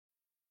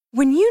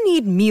When you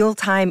need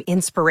mealtime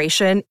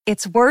inspiration,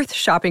 it's worth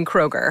shopping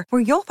Kroger,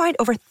 where you'll find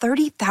over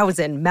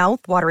 30,000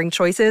 mouth-watering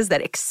choices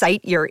that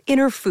excite your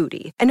inner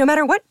foodie. And no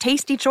matter what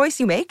tasty choice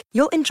you make,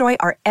 you'll enjoy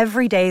our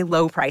everyday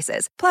low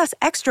prices, plus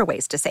extra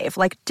ways to save,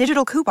 like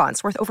digital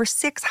coupons worth over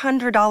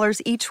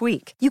 $600 each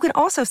week. You can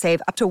also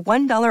save up to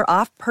 $1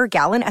 off per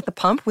gallon at the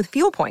pump with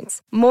fuel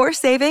points. More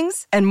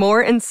savings and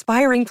more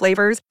inspiring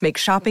flavors make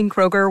shopping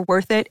Kroger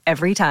worth it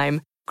every time.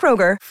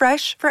 Kroger,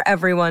 fresh for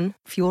everyone.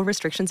 Fuel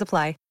restrictions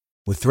apply.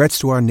 With threats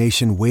to our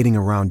nation waiting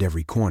around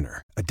every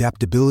corner,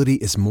 adaptability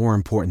is more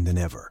important than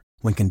ever.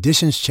 When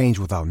conditions change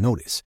without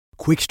notice,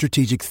 quick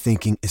strategic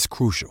thinking is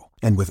crucial.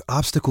 And with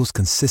obstacles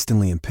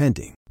consistently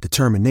impending,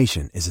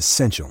 determination is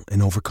essential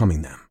in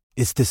overcoming them.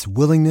 It's this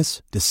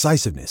willingness,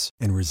 decisiveness,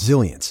 and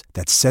resilience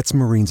that sets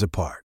Marines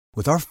apart.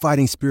 With our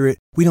fighting spirit,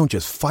 we don't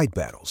just fight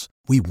battles,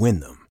 we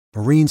win them.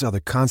 Marines are the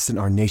constant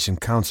our nation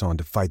counts on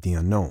to fight the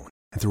unknown.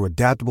 And through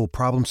adaptable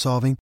problem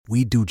solving,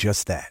 we do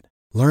just that.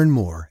 Learn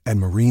more at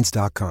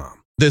marines.com.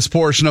 This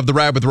portion of the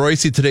Ride with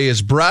Royce today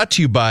is brought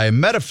to you by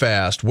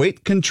Medifast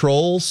Weight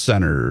Control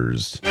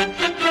Centers.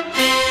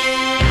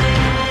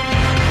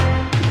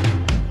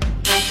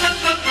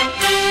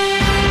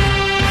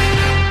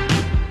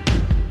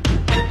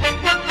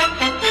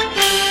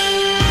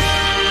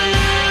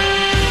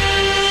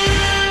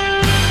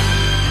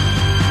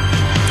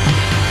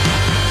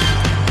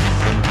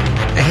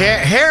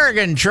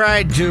 Harrigan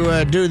tried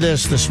to do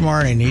this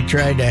morning. He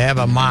tried to have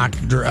a mock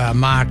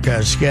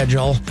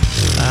schedule.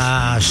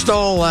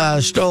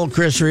 Stole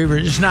Chris Reaver.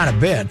 It's not a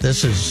bit.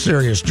 This is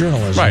serious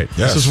journalism. Right.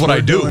 Yes. This is what I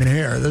do.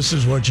 Here. This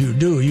is what you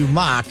do. You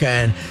mock.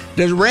 And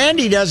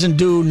Randy doesn't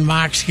do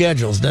mock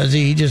schedules, does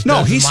he? He just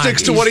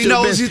sticks to what he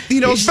knows. He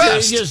knows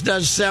best. He just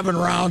does 7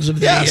 rounds of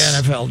the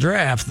NFL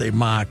draft. The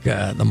mock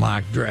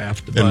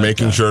draft, and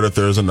making sure that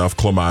there's enough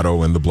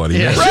Clamato in the bloody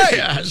yes, mess. Right.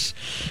 Yes.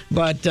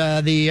 But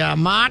the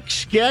mock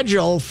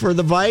schedule for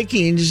the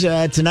Vikings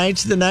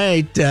tonight's the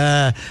night.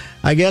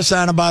 I guess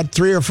on about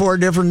 3 or 4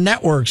 different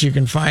networks you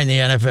can find the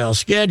NFL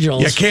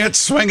schedules. You can't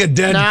swing a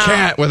dead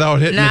cat without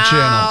hitting the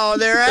channel. No,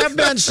 there have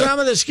been some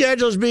of the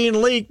schedules being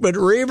leaked, but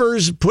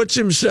Reavers puts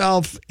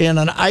himself in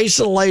an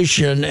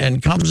isolation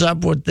and comes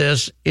up with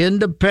this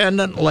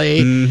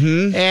independently.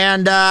 Mm-hmm.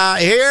 And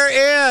here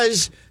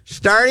is,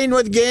 starting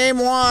with Game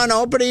 1,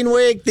 opening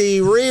week, the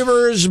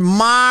Reavers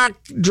mock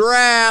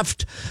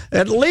draft,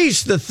 at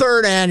least the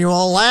 3rd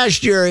annual.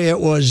 Last year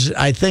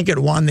I think it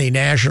won the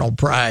national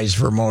prize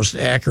for most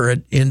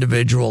accurate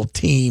individual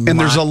team. And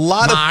there's a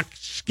lot mock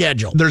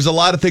schedule. There's a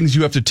lot of things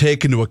you have to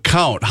take into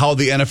account, how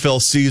the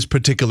NFL sees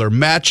particular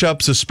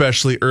matchups,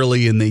 especially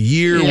early in the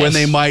year when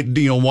they might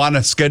want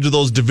to schedule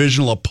those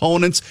divisional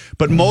opponents.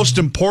 But most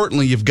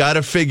importantly, you've got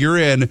to figure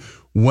in,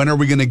 when are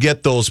we going to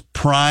get those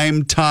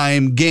prime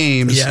time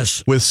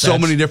games with so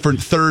many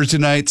different Thursday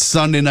night,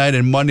 Sunday night,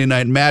 and Monday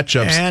night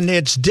matchups? And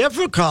it's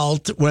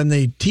difficult when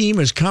the team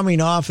is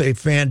coming off a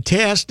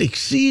fantastic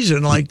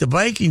season like the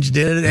Vikings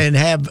did and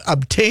have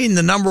obtained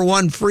the number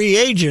 1 free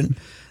agent.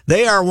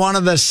 They are one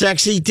of the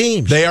sexy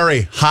teams. They are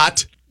a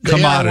hot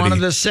commodity. They are one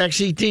of the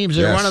sexy teams.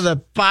 They're one of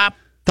the top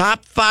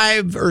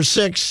 5 or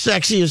 6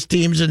 sexiest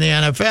teams in the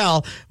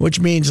NFL, which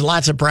means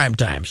lots of prime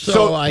time.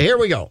 So here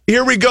we go.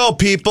 Here we go,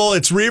 people.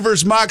 It's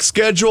Reavers Mock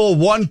Schedule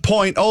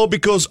 1.0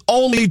 because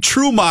only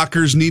true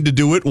mockers need to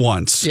do it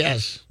once.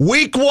 Yes.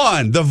 Week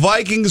 1, the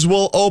Vikings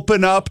will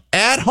open up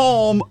at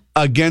home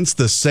against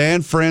the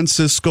San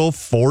Francisco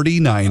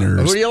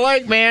 49ers. Who do you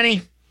like,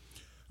 Manny?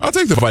 I'll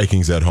take the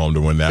Vikings at home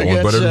to win that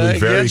one, but it'll be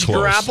very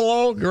close.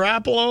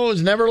 Garoppolo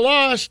has never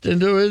lost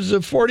into his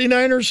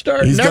 49ers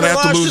start. He's never gonna have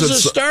lost to lose as a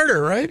starter,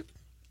 right?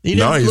 He's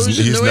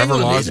never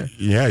lost. Either.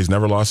 Yeah, he's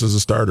never lost as a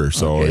starter.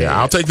 So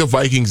I'll take the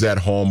Vikings at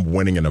home,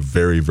 winning in a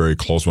very, very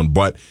close one.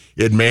 But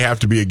it may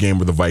have to be a game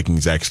where the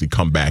Vikings actually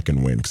come back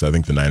and win because I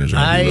think the Niners are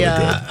going to be really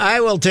good.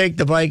 I will take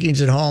the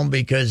Vikings at home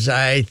because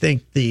I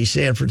think the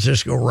San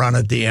Francisco run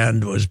at the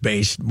end was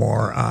based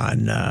more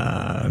on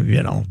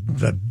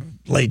the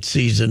late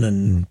season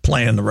and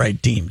playing the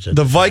right teams.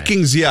 The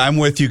Vikings, I'm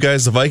with you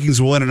guys. The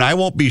Vikings will win, and I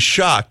won't be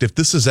shocked if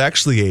this is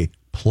actually a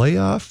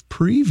playoff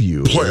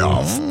preview.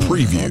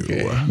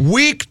 Okay.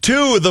 Week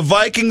 2, the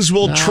Vikings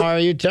will... are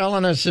you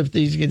telling us if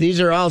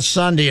these are all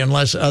Sunday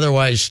unless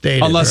otherwise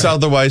stated? Unless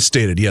otherwise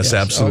stated, yes,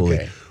 absolutely.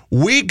 Okay.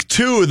 Week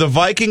 2, the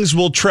Vikings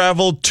will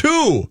travel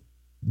to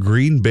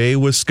Green Bay,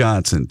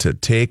 Wisconsin to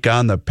take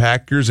on the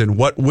Packers in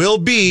what will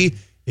be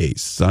a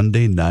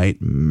Sunday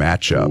night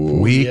matchup.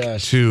 Week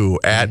 2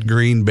 at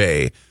Green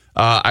Bay.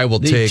 I will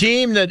take... The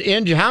team that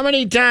injured... How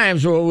many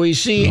times will we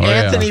see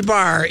Anthony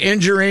Barr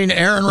injuring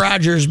Aaron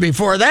Rodgers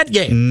before that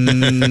game?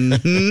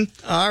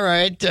 Mm-hmm. All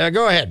right.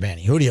 Go ahead,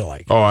 Manny. Who do you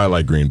like? Oh, I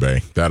like Green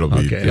Bay. That'll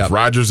be... If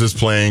Rodgers is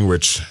playing,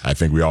 which I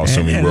think we all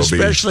assume he will be.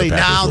 Especially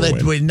now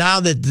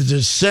that the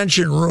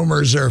dissension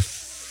rumors are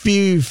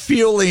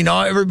fueling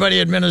everybody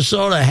in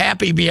Minnesota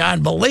happy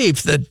beyond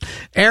belief that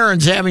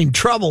Aaron's having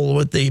trouble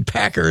with the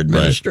Packer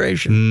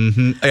administration. Right.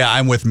 Mm-hmm. Yeah,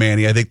 I'm with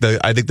Manny. I think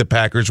the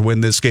Packers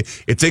win this game.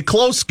 It's a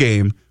close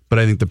game, But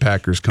I think the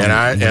Packers come.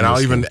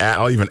 I'll even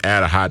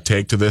add a hot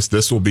take to this.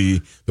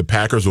 The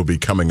Packers will be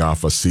coming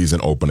off a season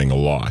opening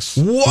loss.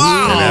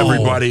 Wow!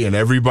 And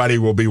everybody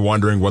will be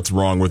wondering what's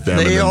wrong with them.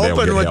 They and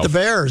opened with the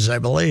Bears, I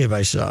believe.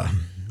 I saw.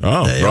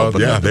 Oh,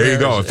 well, yeah. There you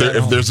go.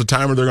 If there's a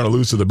time where they're going to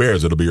lose to the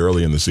Bears, it'll be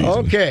early in the season.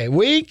 Okay,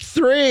 week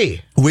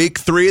 3. Week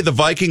 3, the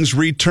Vikings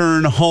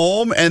return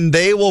home, and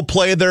they will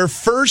play their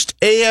first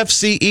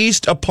AFC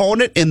East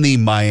opponent in the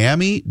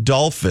Miami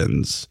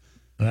Dolphins.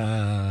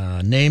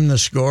 Name the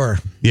score.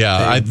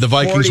 Yeah, the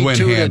Vikings win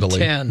 42 to handily.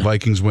 10.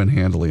 Vikings win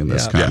handily in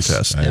this contest.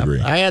 Yes, I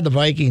agree. I had the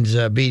Vikings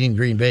beating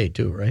Green Bay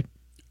too, right?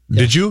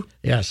 Did you?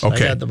 Yes.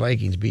 Okay. I got the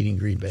Vikings beating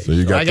Green Bay. So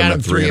you got I got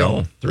them them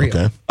 3-0.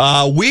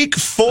 3-0. Okay. Week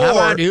 4. How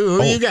about you?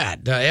 Who you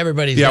got?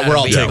 Everybody's got we're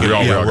all beat taking.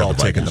 them. We're all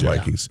taking the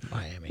Vikings.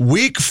 Miami.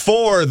 Week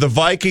 4, the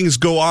Vikings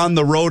go on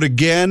the road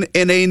again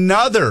in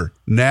another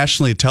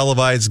nationally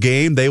televised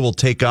game. They will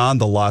take on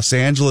the Los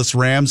Angeles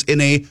Rams in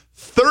a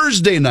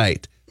Thursday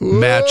night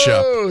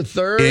matchup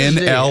Thursday. in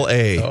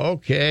L.A.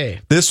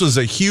 Okay. This was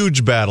a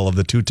huge battle of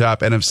the two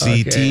top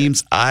NFC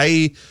teams.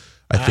 I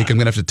think I'm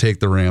going to have to take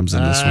the Rams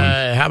in this one.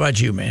 How about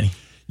you, Manny?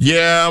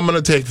 Yeah, I'm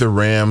going to take the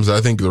Rams. I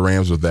think the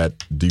Rams with that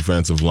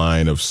defensive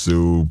line of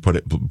Sue,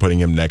 putting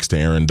him next to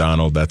Aaron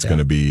Donald, that's going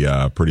to be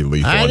pretty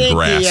lethal on grass for the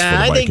Vikings.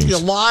 I think the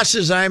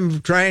losses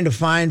I'm trying to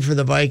find for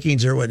the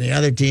Vikings are when the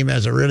other team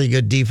has a really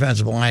good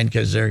defensive line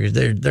because they're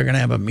going to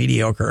have a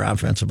mediocre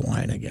offensive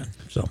line again.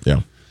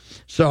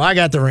 So I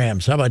got the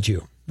Rams. How about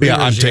you? Yeah,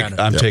 I'm taking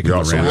the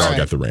Rams. We all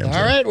got the Rams.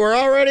 All right, we're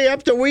already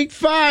up to week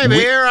 5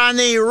 here on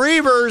the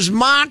Reavers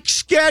mock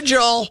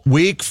schedule.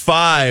 Week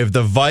 5,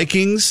 the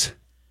Vikings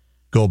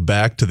go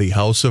back to the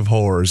House of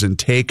Horrors and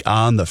take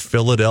on the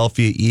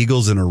Philadelphia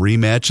Eagles in a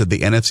rematch of the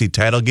NFC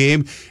title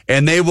game,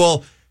 and they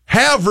will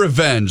have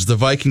revenge. The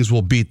Vikings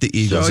will beat the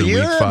Eagles in week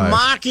 5. So you're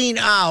mocking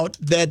out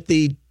that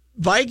the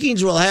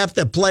Vikings will have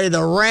to play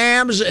the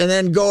Rams and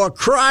then go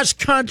across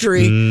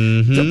country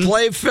to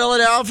play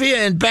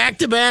Philadelphia in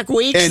back-to-back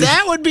weeks. And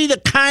that would be the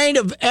kind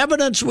of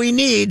evidence we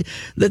need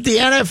that the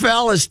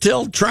NFL is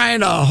still trying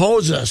to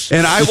hose us.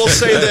 And I will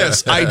say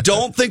this. I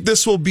don't think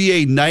this will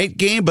be a night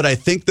game, but I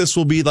think this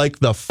will be like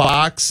the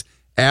Fox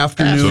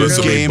afternoon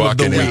game of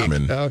the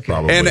week.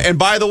 Okay. And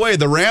by the way,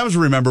 the Rams,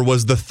 remember,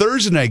 was the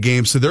Thursday night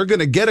game, so they're going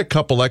to get a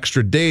couple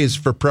extra days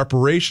for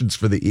preparations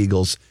for the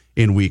Eagles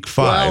in week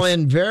 5. Well,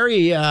 in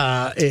very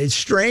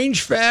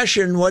strange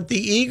fashion, what the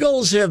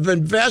Eagles have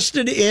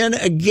invested in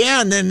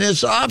again in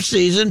this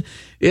offseason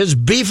is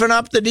beefing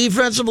up the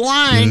defensive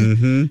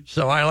line.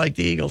 So I like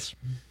the Eagles.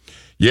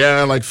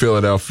 Yeah, I like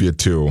Philadelphia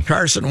too.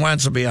 Carson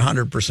Wentz will be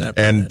 100%.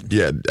 And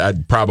yeah,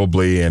 I'd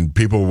probably, and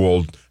people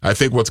will, I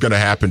think what's going to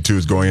happen too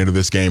is going into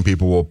this game,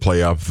 people will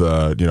play up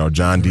the,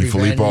 John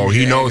DeFilippo.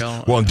 He knows,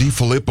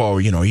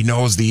 DeFilippo, he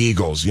knows the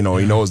Eagles, he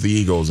knows the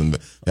Eagles, and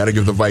that'll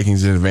give the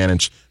Vikings an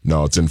advantage.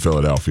 No, it's in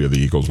Philadelphia. The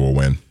Eagles will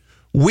win.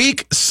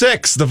 Week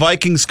 6, the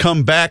Vikings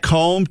come back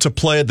home to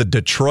play the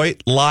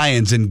Detroit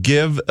Lions and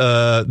give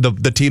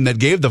the team that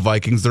gave the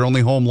Vikings their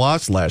only home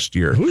loss last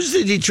year. Who's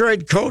the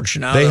Detroit coach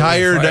now? They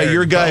hired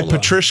your guy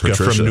Patricia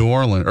from New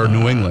Orleans or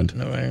New England.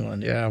 New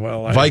England, yeah.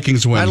 Well,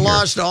 Vikings win. I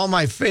lost all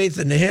my faith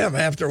in him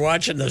after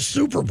watching the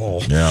Super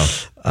Bowl. Yeah,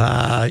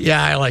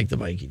 I like the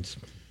Vikings.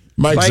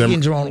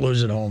 Vikings won't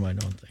lose at home, I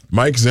don't think.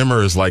 Mike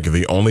Zimmer is like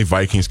the only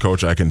Vikings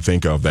coach I can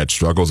think of that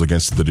struggles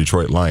against the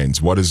Detroit Lions.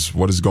 What is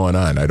going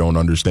on? I don't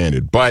understand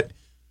it. But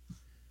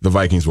the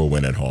Vikings will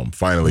win at home.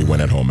 Finally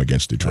win at home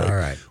against Detroit. All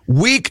right.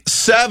 Week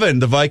 7,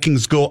 the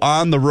Vikings go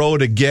on the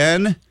road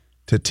again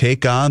to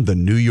take on the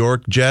New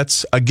York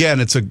Jets.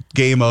 Again, it's a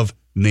game of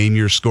name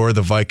your score.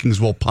 The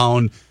Vikings will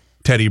pound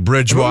Teddy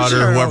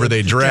Bridgewater, whoever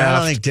they draft. I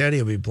don't think Teddy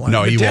will be playing.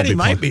 No, he won't be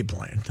might be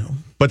playing, though.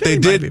 But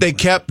they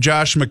kept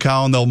Josh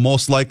McCown. They'll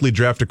most likely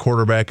draft a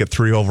quarterback at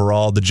 3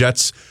 overall. The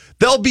Jets,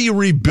 they'll be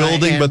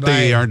rebuilding, but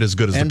they aren't as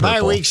good as the Purple.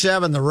 And by week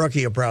 7, the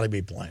rookie will probably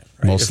be playing.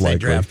 Right? Most likely. They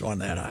draft one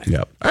that high.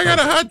 Yep. I got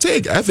a hot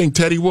take. I think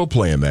Teddy will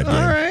play in that game.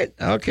 All right.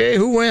 Okay.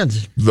 Who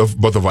wins?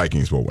 But the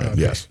Vikings will win,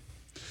 yes.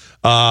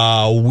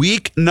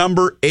 Week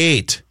number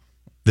 8.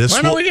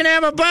 When are we going to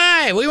have a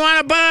bye? We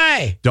want a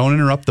bye. Don't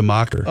interrupt the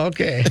mocker.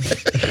 Okay.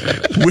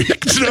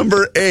 Week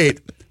number 8.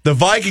 The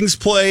Vikings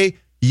play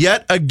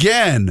yet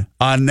again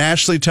on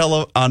national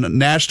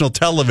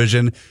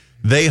television.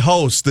 They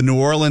host the New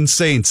Orleans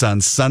Saints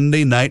on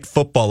Sunday Night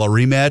Football, a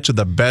rematch of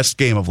the best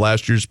game of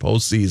last year's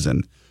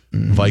postseason.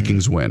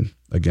 Vikings win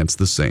against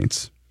the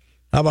Saints.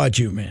 How about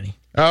you, Manny?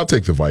 I'll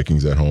take the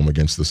Vikings at home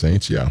against the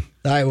Saints, yeah.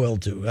 I will,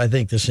 too. I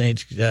think the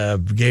Saints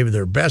gave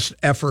their best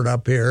effort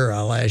up here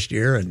last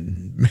year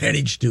and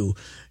managed to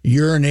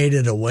urinate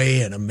it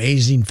away in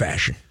amazing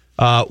fashion.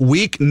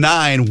 Week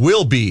 9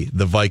 will be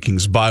the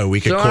Vikings bye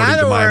week, according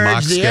to my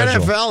mock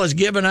schedule. The NFL has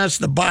given us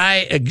the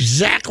bye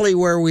exactly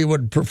where we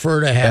would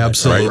prefer to have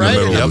Absolutely. it. Right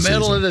in the season.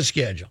 middle of the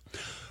schedule.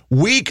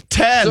 Week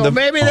 10. So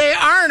maybe they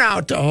aren't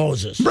out to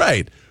hose us.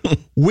 Right.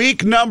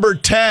 Week number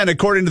 10,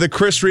 according to the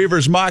Chris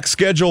Reavers mock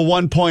schedule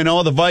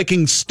 1.0, the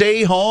Vikings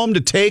stay home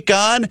to take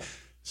on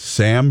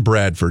Sam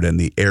Bradford and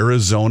the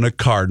Arizona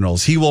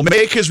Cardinals. He will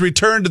make his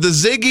return to the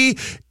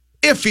Ziggy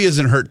If he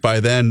isn't hurt by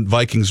then,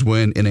 Vikings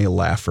win in a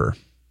laugher.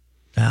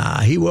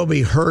 He will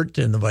be hurt,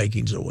 and the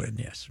Vikings will win,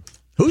 yes.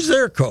 Who's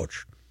their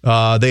coach?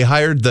 They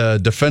hired the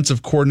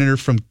defensive coordinator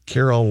from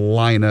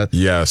Carolina.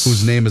 Yes.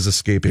 Whose name is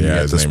escaping me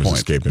at this point. Is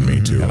escaping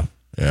me, too.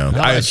 Yeah.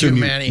 I assume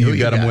you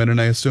got him winning,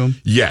 I assume?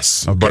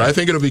 Yes, okay. But I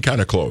think it'll be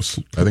kind of close.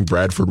 I think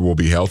Bradford will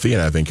be healthy,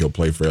 and I think he'll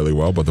play fairly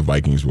well, but the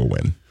Vikings will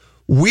win.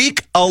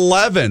 Week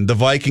 11, the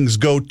Vikings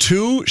go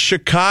to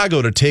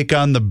Chicago to take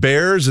on the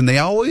Bears, and they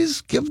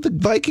always give the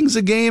Vikings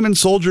a game in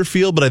Soldier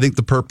Field, but I think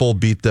the Purple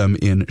beat them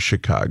in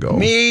Chicago.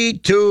 Me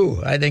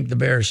too. I think the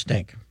Bears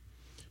stink.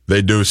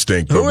 They do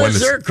stink. But Who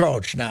is their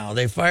coach now?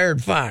 They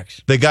fired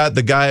Fox. They got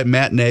the guy,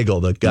 Matt Nagel,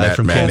 the guy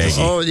from Kansas.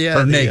 Oh, yeah.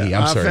 Or Nagy,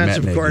 I'm sorry, Matt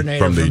offensive Nagy.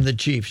 coordinator from the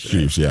Chiefs.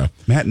 Chiefs, yeah.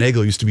 Matt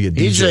Nagel used to be a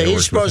DJ.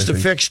 He's supposed to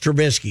fix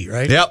Trubisky,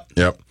 right? Yep.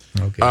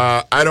 Okay.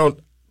 I don't,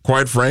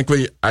 quite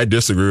frankly, I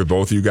disagree with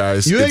both of you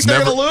guys. You think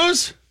they're going to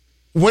lose?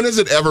 When has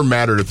it ever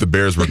mattered if the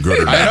Bears were good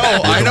or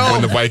not? I know.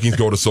 When the Vikings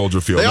go to Soldier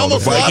Field. They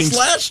almost lost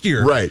last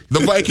year. Right. The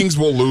Vikings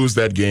will lose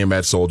that game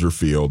at Soldier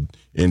Field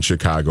in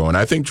Chicago, and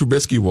I think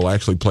Trubisky will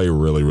actually play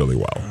really, really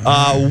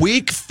well.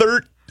 Week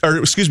 12,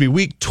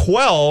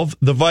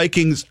 the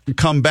Vikings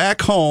come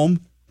back home.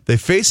 They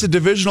face a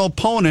divisional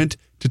opponent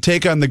to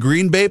take on the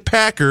Green Bay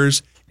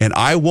Packers, and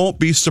I won't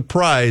be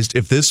surprised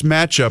if this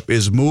matchup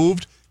is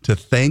moved to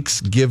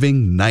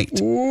Thanksgiving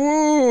night.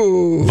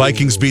 Ooh.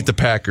 Vikings beat the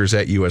Packers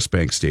at U.S.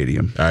 Bank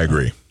Stadium. I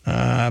agree.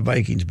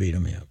 Vikings beat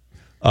them, yeah.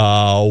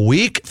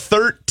 Week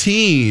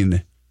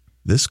 13.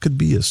 This could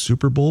be a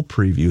Super Bowl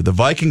preview. The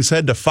Vikings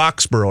head to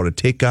Foxborough to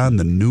take on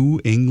the New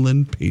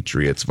England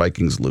Patriots.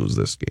 Vikings lose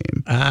this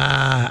game.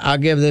 I'll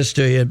give this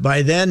to you.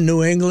 By then,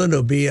 New England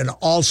will be an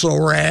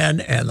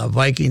also-ran, and the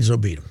Vikings will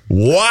beat them.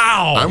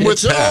 Wow.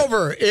 It's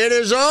over. It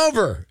is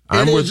over.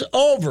 It is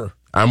over.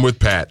 I'm with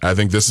Pat. I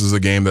think this is a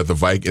game that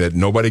that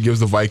nobody gives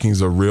the Vikings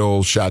a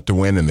real shot to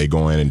win, and they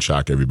go in and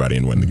shock everybody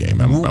and win the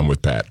game. I'm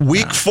with Pat.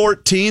 Week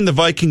 14, the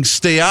Vikings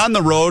stay on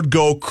the road,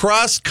 go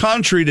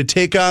cross-country to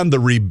take on the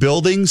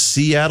rebuilding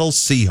Seattle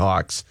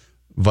Seahawks.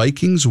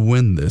 Vikings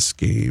win this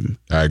game.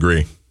 I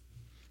agree.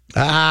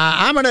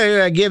 I'm going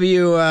to give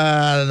you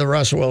the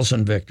Russ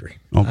Wilson victory.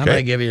 Okay. I'm going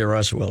to give you a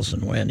Russ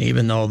Wilson win,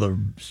 even though the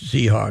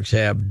Seahawks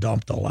have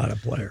dumped a lot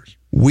of players.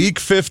 Week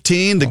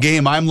 15, the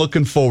game I'm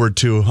looking forward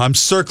to. I'm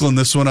circling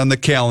this one on the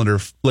calendar.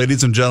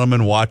 Ladies and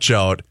gentlemen, watch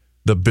out.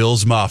 The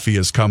Bills Mafia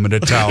is coming to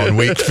town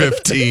week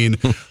 15.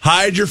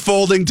 Hide your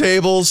folding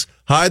tables,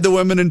 hide the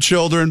women and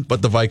children,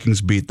 but the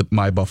Vikings beat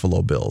my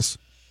Buffalo Bills.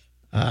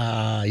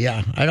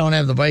 Yeah, I don't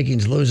have the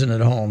Vikings losing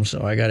at home,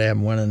 so I got to have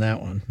them winning that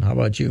one. How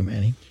about you,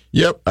 Manny?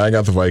 Yep, I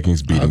got the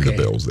Vikings beating the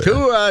Bills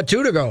there.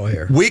 Two to go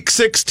here. Week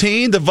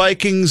 16, the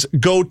Vikings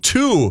go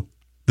to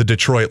the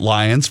Detroit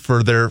Lions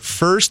for their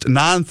first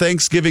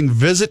non-Thanksgiving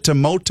visit to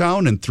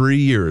Motown in 3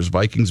 years.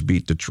 Vikings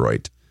beat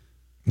Detroit.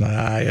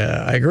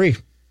 I agree.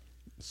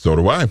 So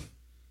do I.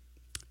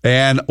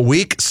 And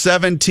week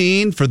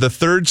 17 for the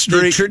third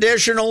straight. The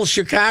traditional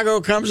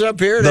Chicago comes up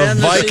here. The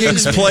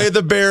Vikings play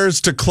the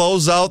Bears to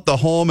close out the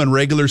home and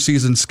regular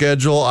season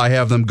schedule. I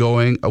have them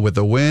going with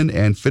a win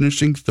and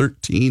finishing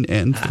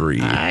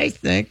 13-3. I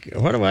think,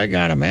 what do I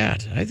got them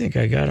at? I think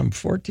I got them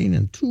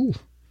 14-2.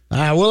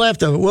 We'll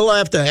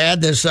have to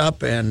add this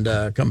up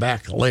and come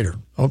back later.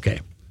 Okay.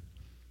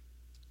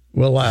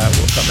 We'll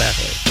come back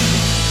later.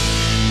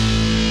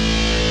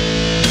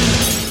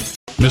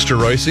 Mr.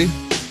 Royce?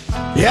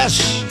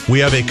 Yes. We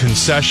have a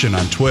concession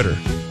on Twitter.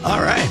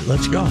 All right,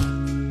 let's go.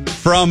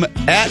 From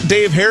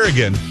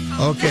 @DaveHarrigan.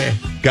 Okay.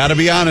 Gotta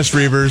be honest,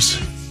 Reavers.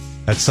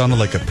 That sounded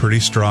like a pretty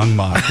strong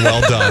mock.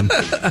 Well done.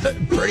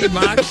 Pretty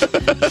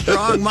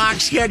strong mock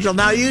schedule.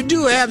 Now, you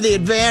do have the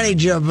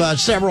advantage of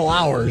several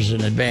hours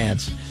in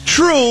advance.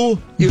 True,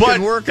 you but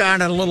can work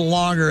on it a little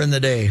longer in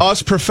the day.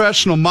 Us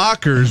professional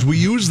mockers, we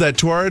use that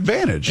to our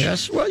advantage.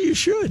 Yes, well, you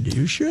should.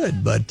 You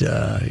should. But,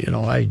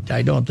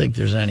 I don't think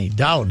there's any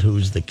doubt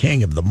who's the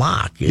king of the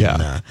mock.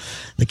 The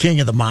king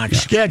of the mock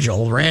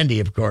schedule.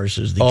 Randy, of course,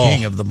 is the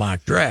king of the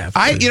mock draft.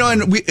 The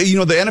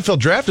NFL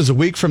draft is a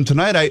week from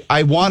tonight.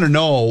 I want to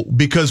know,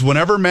 because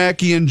whenever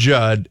Mackie and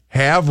Judd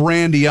have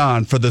Randy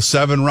on for the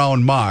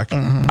 7-round mock,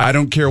 I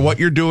don't care what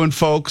you're doing,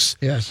 folks.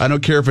 Yes. I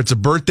don't care if it's a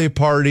birthday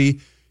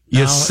party.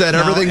 You set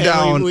everything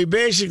down. We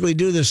basically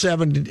do the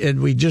 7,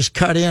 and we just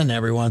cut in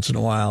every once in a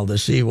while to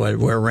see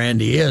where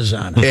Randy is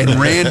on it. And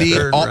Randy,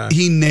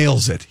 he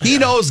nails it. He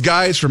knows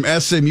guys from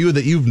SMU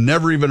that you've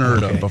never even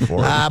heard of before.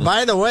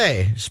 By the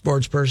way,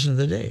 sports person of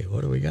the day.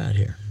 What do we got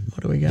here?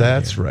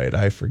 That's right.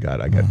 I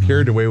forgot. I got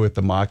carried away with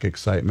the mock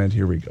excitement.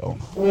 Here we go.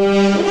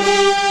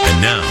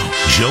 And now,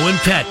 Joe and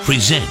Pat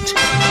present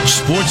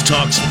Sports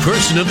Talk's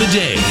Person of the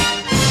Day.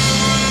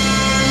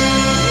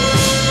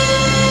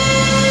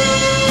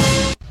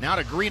 Now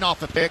to Green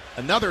off the pick.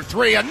 Another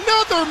three.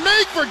 Another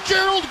make for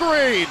Gerald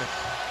Green.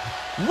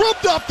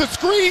 Rubbed off the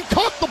screen,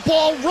 caught the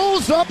ball,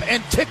 rose up,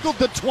 and tickled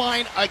the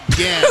twine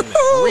again.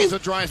 Ariza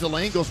drives the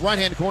lane, goes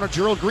right-hand corner.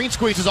 Gerald Green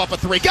squeezes off a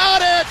three.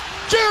 Got it!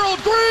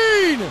 Gerald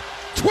Green!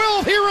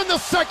 12 here in the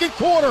second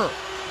quarter.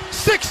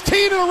 16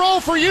 in a row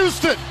for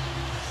Houston.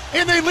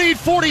 And they lead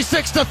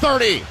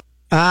 46-30.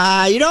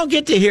 You don't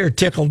get to hear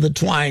 "tickled the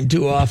twine"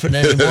 too often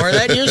anymore.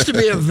 That used to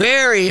be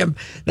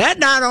that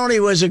not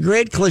only was a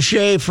great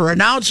cliche for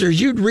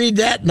announcers, you'd read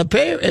that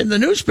in the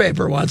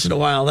newspaper once in a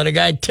while, that a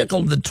guy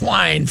tickled the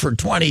twine for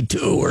 22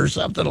 or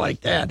something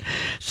like that.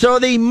 So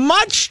the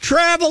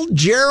much-traveled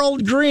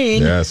Gerald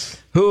Green,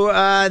 who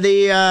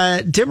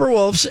the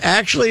Timberwolves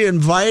actually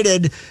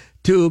invited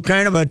to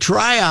kind of a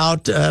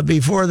tryout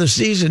before the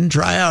season,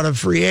 tryout of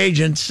free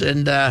agents,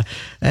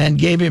 and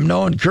gave him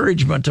no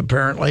encouragement,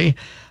 apparently.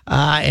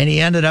 And he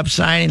ended up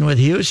signing with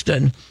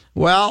Houston.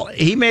 Well,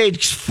 he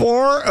made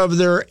 4 of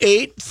their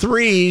 8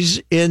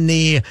 threes in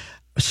the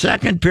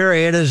second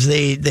period as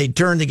they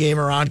turned the game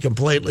around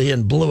completely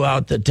and blew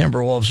out the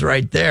Timberwolves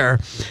right there.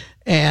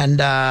 And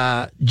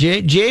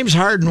James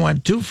Harden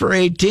went 2 for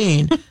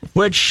 18,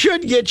 which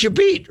should get you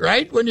beat,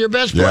 right? When your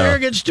best player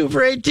gets 2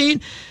 for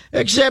 18.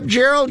 Except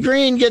Gerald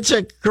Green gets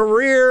a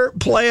career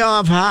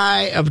playoff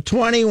high of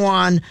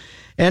 21.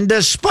 And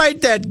despite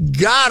that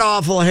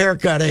god-awful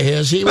haircut of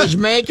his, he was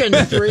making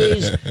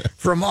threes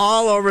from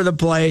all over the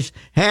place,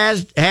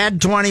 had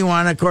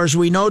 21. Of course,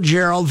 we know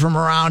Gerald from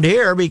around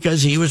here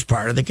because he was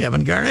part of the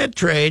Kevin Garnett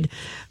trade.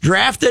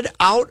 Drafted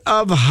out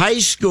of high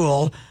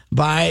school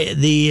by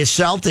the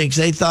Celtics.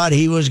 They thought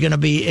he was going to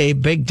be a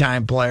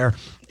big-time player.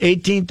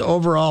 18th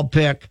overall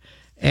pick.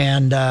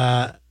 And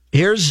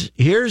here's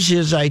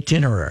his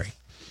itinerary.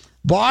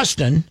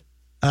 Boston,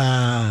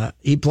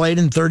 he played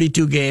in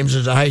 32 games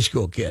as a high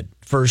school kid.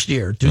 First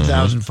year,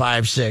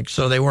 2005-06,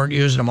 so they weren't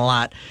using him a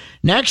lot.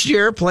 Next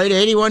year, played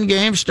 81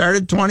 games,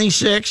 started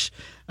 26,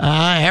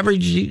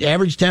 averaged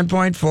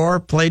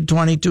 10.4, played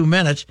 22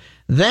 minutes.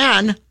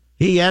 Then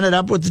he ended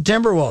up with the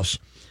Timberwolves.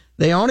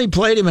 They only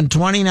played him in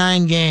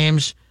 29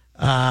 games.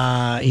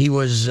 He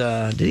was,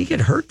 did he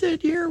get hurt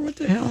that year? What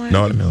the hell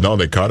happened? No,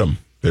 they cut him.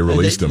 They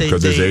released him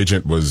because his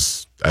agent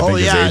was,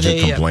 his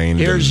agent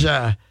complained. Here's,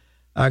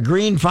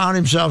 Green found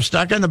himself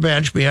stuck on the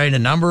bench behind a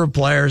number of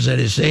players at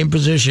his same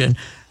position.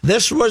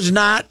 This was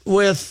not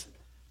with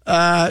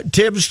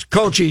Tibbs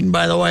coaching,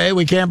 by the way.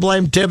 We can't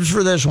blame Tibbs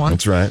for this one.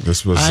 That's right.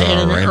 This was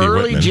in Randy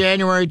early Whitman.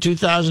 January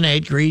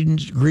 2008,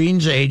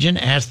 Green's agent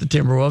asked the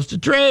Timberwolves to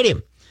trade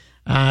him.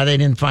 They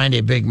didn't find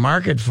a big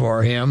market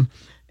for him,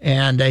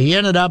 and he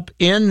ended up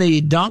in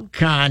the dunk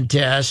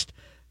contest.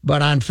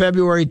 But on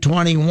February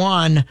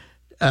 21,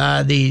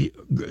 the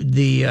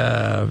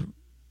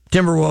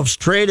Timberwolves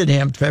traded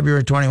him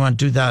February 21,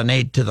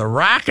 2008 to the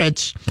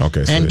Rockets.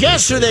 Okay, so and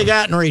guess who they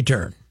got in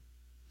return?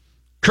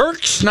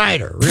 Kirk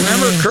Snyder.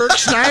 Remember Kirk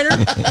Snyder?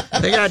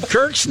 They got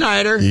Kirk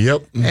Snyder.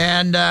 Yep.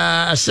 And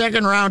a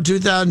second-round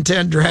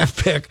 2010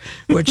 draft pick,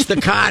 which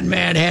the con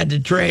man had to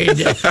trade.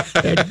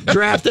 It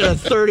drafted a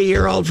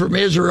 30-year-old from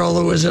Israel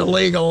who was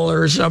illegal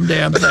or some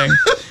damn thing.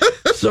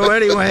 So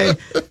anyway,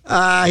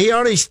 he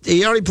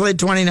only played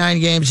 29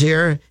 games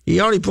here.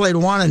 He only played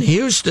 1 in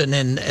Houston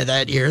in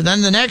that year.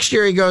 Then the next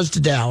year he goes to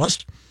Dallas.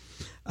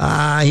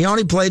 He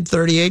only played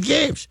 38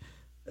 games.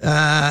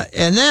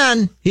 And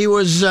then he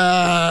was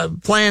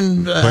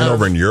playing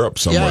over in Europe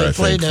somewhere, I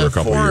think, for a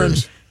couple of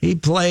years. He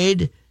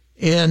played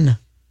in,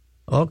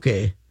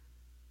 Lokomotiv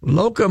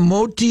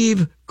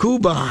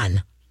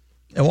Kuban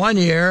 1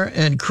 year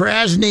and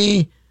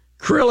Krasny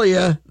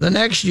Krylia the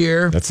next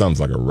year. That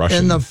sounds like a Russian.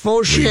 And the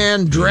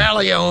Foshan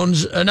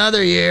Dralions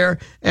another year.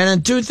 And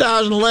in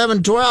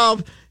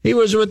 2011-12, he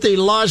was with the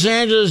Los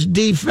Angeles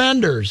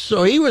Defenders.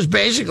 So he was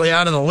basically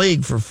out of the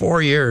league for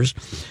 4 years.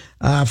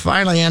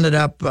 Finally ended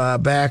up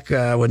back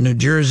with New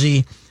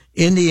Jersey,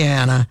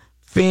 Indiana,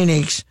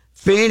 Phoenix.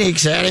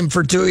 Phoenix had him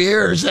for 2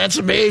 years. That's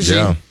amazing.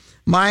 Yeah.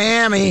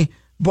 Miami,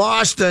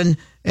 Boston,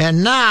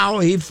 and now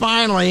he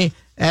finally,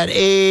 at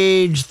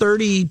age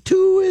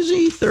 32, is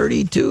he?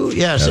 32?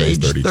 Yes, yeah,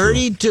 age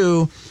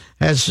 32,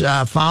 has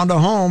found a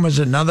home as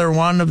another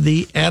one of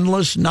the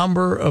endless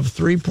number of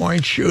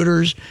three-point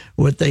shooters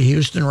with the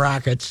Houston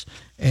Rockets.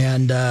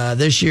 And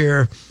this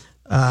year,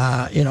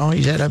 he's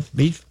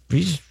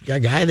a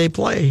guy they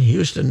play.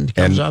 Houston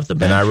comes off the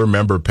bench. And I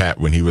remember, Pat,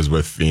 when he was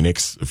with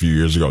Phoenix a few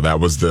years ago, that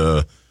was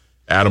the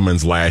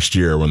Adelman's last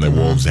year when the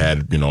Wolves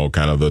had,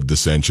 kind of the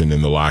dissension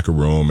in the locker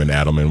room, and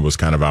Adelman was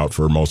kind of out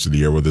for most of the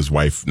year with his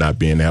wife not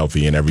being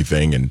healthy and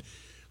everything. And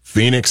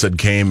Phoenix had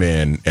came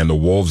in, and the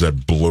Wolves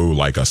had blew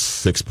like a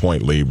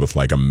 6-point lead with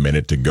like a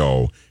minute to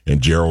go.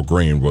 And Gerald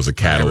Green was a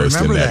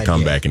catalyst in that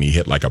comeback, and he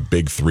hit like a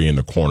big 3 in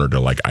the corner to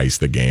like ice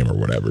the game or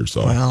whatever.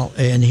 So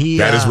and he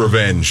that is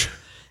revenge.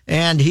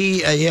 And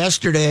he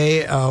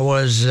yesterday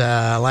was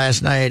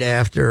last night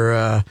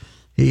after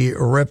he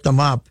ripped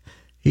them up.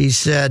 He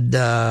said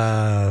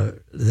that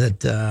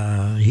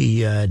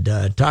he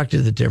had talked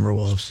to the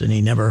Timberwolves and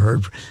he never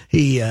heard.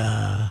 He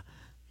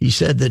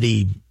said that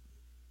he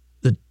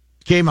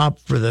came up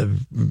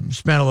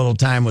spent a little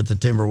time with the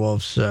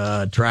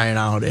Timberwolves trying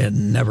out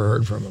and never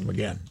heard from him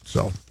again.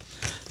 So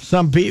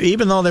some people,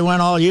 even though they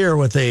went all year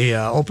with a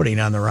opening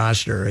on the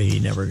roster,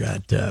 he never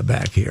got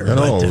back here. I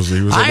know, he was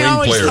a wing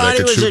player that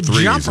could shoot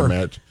threes.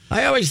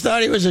 I always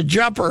thought he was a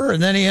jumper,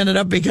 and then he ended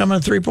up becoming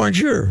a three-point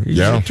shooter. He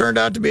turned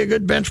out to be a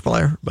good bench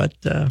player. But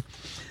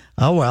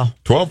Oh, well.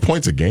 12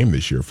 points a game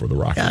this year for the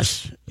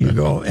Rockets. Yes, you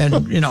go. And,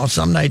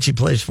 some nights he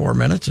plays 4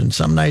 minutes, and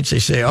some nights they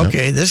say,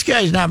 okay, this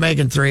guy's not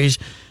making threes.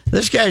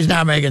 This guy's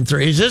not making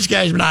threes. This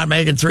guy's not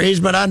making threes.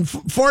 But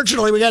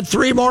unfortunately, we got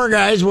 3 more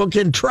guys who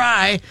can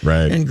try.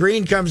 Right. And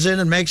Green comes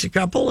in and makes a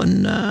couple,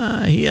 and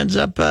he ends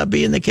up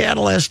being the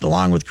catalyst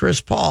along with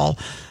Chris Paul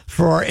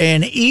for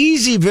an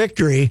easy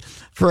victory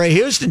for a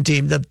Houston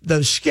team.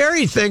 The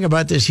scary thing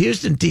about this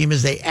Houston team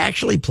is they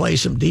actually play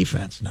some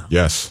defense now.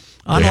 Yes.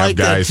 Unlike they have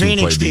guys that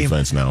Phoenix who play team.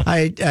 defense now.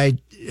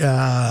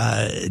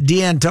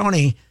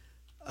 D'Antoni,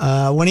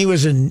 when he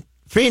was in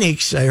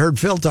Phoenix, I heard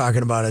Phil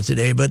talking about it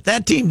today, but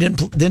that team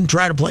didn't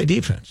try to play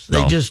defense.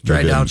 They just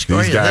tried to outscore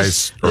you. These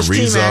guys, this team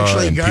Ariza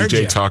actually and guards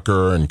PJ you.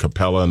 Tucker and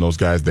Capella and those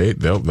guys,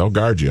 they'll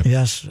guard you.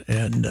 Yes,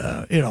 and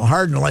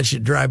Harden lets you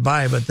drive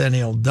by, but then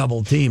he'll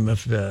double team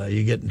if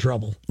you get in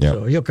trouble. Yep.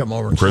 So he'll come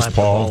over and Chris slap the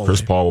ball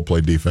Paul away. will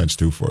play defense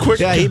too for you.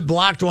 Yeah, he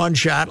blocked one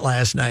shot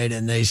last night,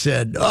 and they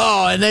said,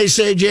 and they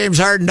say James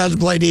Harden doesn't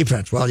play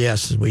defense. Well,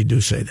 yes, we do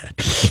say that.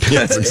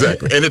 Yes,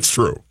 exactly. And it's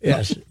true.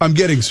 Yes. I'm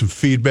getting some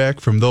feedback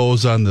from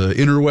those on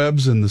the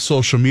interwebs and the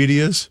social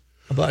medias.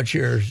 About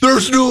yours.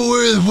 There's no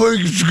way the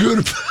Vikings are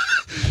going to.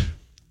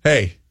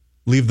 Hey,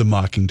 leave the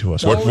mocking to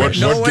us. No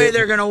way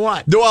they're going to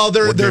what? Well,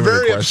 they're game are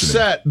very they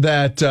questioning? upset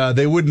that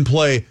they wouldn't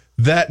play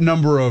that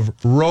number of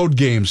road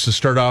games to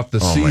start off the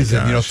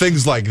season. gosh.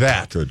 Things like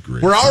that. Good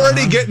grief. We're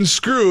already getting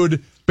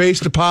screwed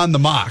based upon the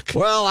mock.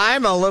 Well,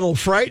 I'm a little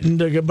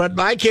frightened, but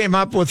I came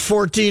up with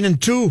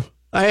 14-2.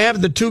 I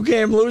have the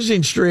 2-game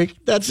losing streak.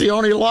 That's the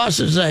only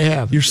losses I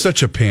have. You're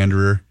such a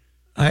panderer.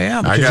 I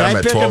am. I got them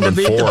at 12 and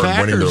 4 and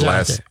winning their Packers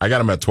last. I got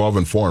them at 12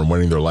 and 4 and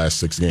winning their last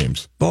 6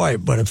 games. Boy,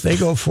 but if they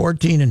go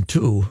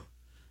 14-2,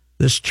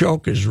 this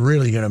choke is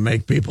really going to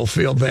make people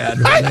feel bad.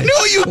 I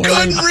knew you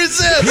couldn't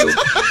resist. Couldn't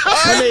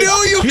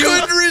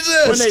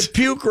resist. When they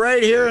puke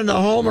right here in the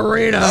home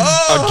arena.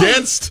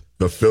 Against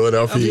the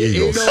Philadelphia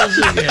Eagles.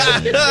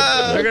 Again.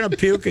 They're going to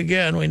puke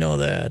again. We know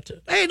that.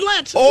 Hey,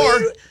 let's.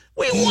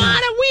 We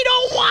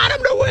don't want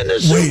them to win the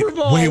Super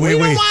Bowl. We don't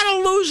want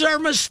to lose our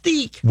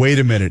mystique. Wait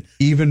a minute.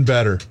 Even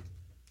better.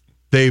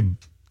 They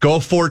go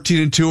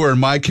 14-2, or in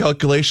my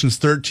calculations,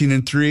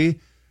 13-3.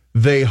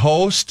 They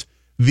host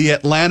the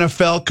Atlanta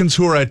Falcons,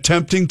 who are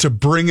attempting to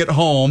bring it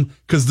home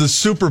because the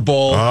Super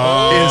Bowl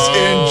is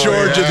in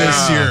Georgia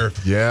this year.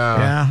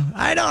 Yeah.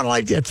 I don't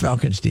like that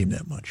Falcons team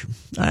that much.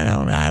 I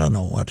don't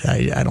know what.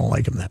 I don't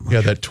like them that much.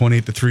 Yeah, that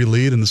 28-3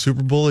 lead in the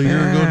Super Bowl a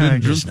year ago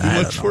didn't do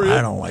much for you.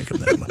 I don't like them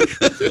that much.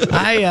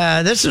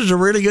 This is a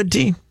really good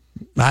team.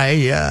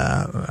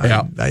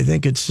 I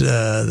think it's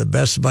the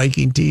best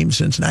Viking team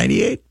since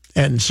 '98,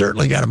 and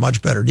certainly got a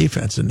much better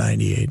defense than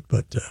 '98.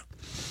 But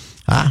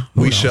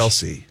we shall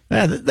see.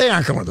 Yeah, they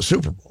aren't going to the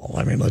Super Bowl.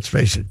 I mean, let's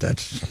face it,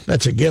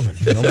 that's a given.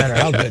 No matter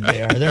how good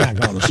they are, they're not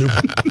going to the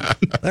Super Bowl.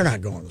 They're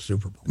not going to the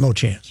Super Bowl. No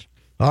chance.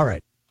 All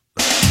right.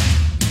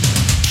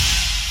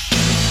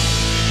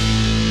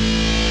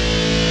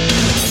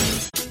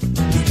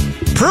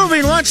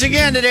 Proving once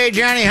again today,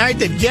 Johnny Height,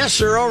 that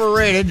guests are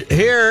overrated.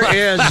 Here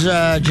is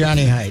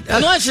Johnny Height.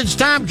 Unless it's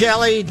Tom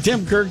Kelly,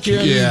 Tim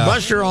Kirkjian,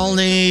 Buster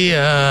Olney,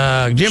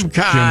 Jim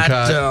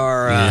Cott,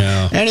 or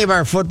any of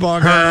our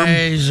football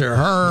guys, or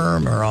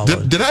Herm, or all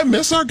those. Did I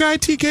miss our guy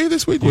TK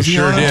this week? You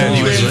sure did.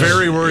 He was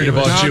very worried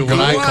about you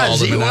when I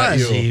called him.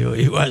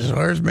 He was.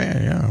 Where's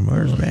Manny?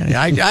 Where's Manny?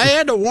 I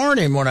had to warn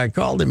him when I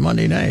called him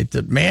Monday night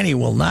that Manny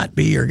will not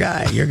be your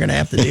guy. You're going to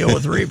have to deal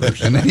with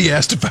Reavers. And then he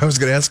asked if I was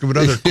going to ask him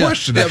another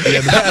question at the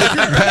end.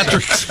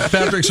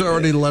 Patrick's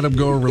already let him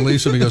go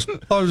release him. He goes,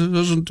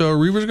 doesn't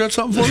Reavers got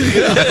something for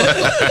me?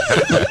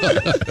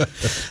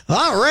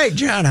 All right,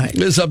 John Height.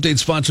 This update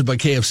sponsored by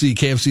KFC.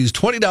 KFC's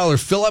 $20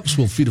 fill-ups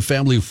will feed a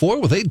family of 4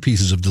 with 8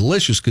 pieces of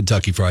delicious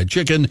Kentucky Fried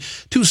Chicken,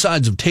 2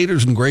 sides of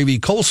taters and gravy,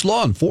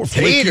 coleslaw, and 4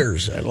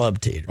 taters. I love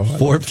taters.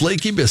 4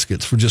 flaky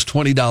biscuits for just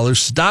 $20.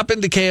 Stop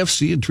into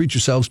KFC and treat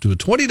yourselves to a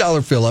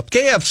 $20 fill-up.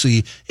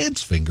 KFC,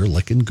 it's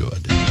finger-licking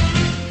good.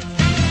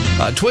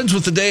 Twins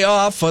with the day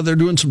off. They're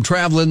doing some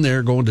traveling.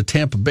 They're going to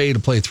Tampa Bay to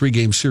play a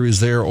 3-game series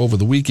there over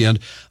the weekend.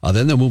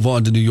 Then they'll move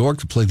on to New York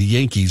to play the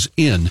Yankees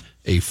in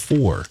a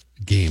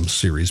 4-game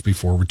series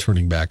before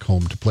returning back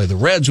home to play the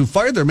Reds, who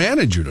fired their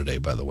manager today,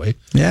 by the way.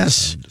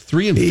 Yes.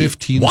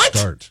 3-15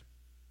 start.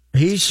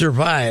 He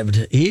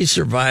survived. He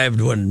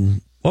survived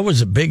when... What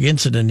was the big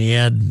incident he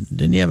had?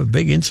 Didn't he have a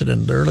big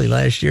incident early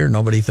last year?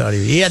 Nobody thought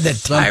he had that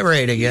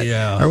tirade again.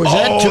 Yeah. Or was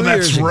that 2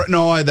 years ago?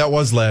 No, that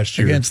was last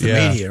year. Against the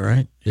media,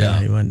 right? Yeah.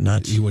 He went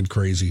nuts. He went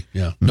crazy.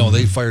 Yeah. No,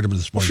 they fired him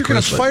this morning. You're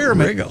going to fire him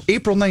at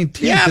April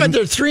 19th. Yeah, but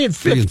they're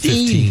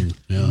 3-15.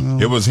 Yeah.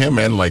 It was him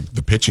and like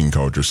the pitching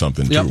coach or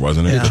something too,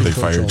 wasn't it? Yeah. That they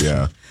fired.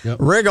 Yeah. Yep.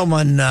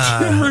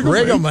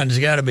 Riggleman's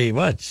got to be,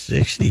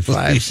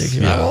 65, 60?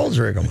 How old's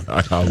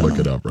Riggleman? I'll look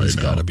it up right He's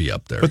now. got to be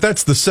up there. But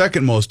that's the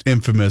second most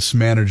infamous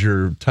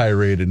manager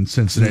tirade in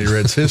Cincinnati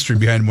Reds history,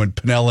 behind when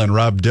Piniella and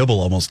Rob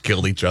Dibble almost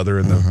killed each other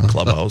in the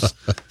clubhouse.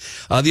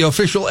 The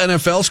official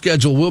NFL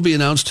schedule will be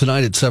announced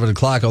tonight at 7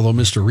 o'clock, although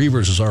Mr. Mr.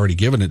 Reavers has already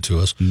given it to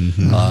us.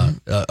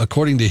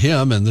 According to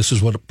him, and this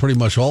is what pretty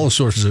much all the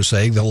sources are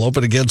saying, they'll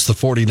open against the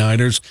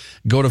 49ers,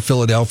 go to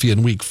Philadelphia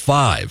in Week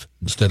 5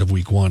 instead of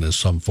Week 1, as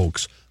some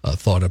folks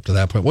thought up to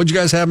that point. What'd you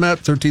guys have, Matt?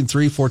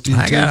 13-3, 14-2?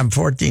 I got them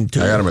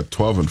 14-2. I got them at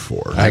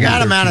 12-4. I got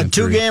them on a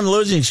 2-game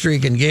losing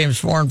streak in games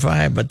 4 and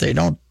 5, but they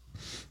don't,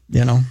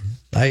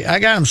 I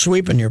got them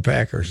sweeping your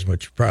Packers,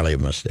 which is probably a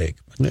mistake.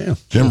 Yeah.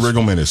 Jim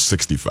Riggleman is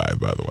 65,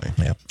 by the way.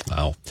 Yep.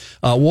 Wow.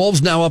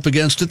 Wolves now up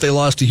against it. They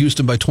lost to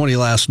Houston by 20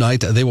 last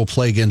night. They will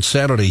play again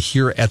Saturday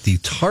here at the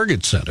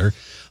Target Center.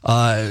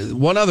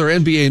 One other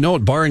NBA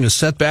note, barring a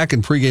setback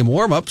in pregame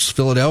warm-ups,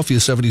 Philadelphia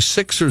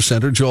 76ers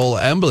center Joel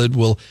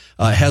Embiid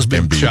has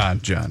been...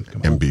 Embiid. John.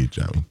 Come on. Embiid,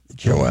 John.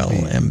 Joel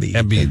Embiid.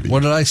 Embiid.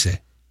 What did I say?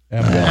 You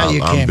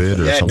can't. Embiid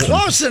or something.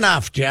 Close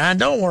enough, John.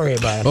 Don't worry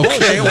about it.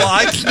 Okay, well,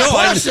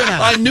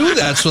 I knew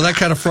that, so that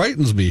kind of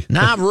frightens me.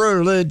 Not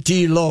really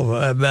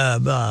blah,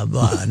 blah,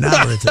 blah.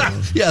 Not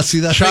really. Yeah,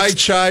 see, that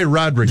Chai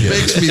Rodriguez.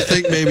 makes me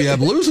think maybe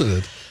I'm losing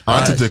it.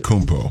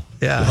 Antetokounmpo.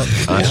 Yeah.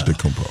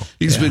 Antetokounmpo.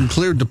 He's been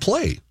cleared to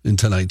play in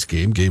tonight's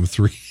game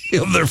 3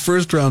 of their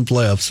first-round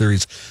playoff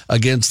series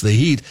against the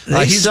Heat.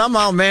 He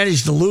somehow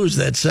managed to lose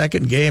that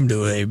second game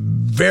to a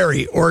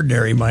very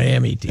ordinary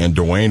Miami team. And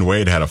Dwayne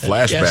Wade had a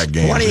flashback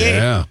game.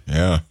 28.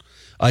 Yeah.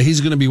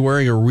 He's going to be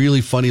wearing a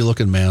really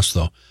funny-looking mask,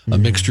 though. A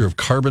mixture of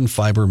carbon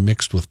fiber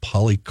mixed with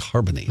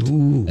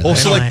polycarbonate.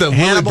 Also like the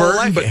Willie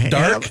Burton, but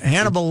dark?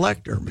 Hannibal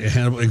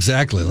Lecter.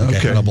 Exactly, like a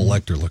Hannibal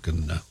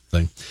Lecter-looking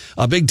thing.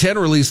 Big Ten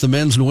released the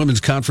men's and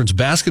women's conference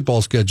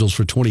basketball schedules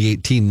for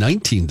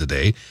 2018-19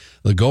 today.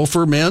 The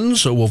Gopher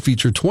men's will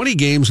feature 20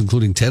 games,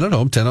 including 10 at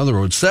home, 10 on the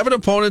road. 7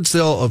 opponents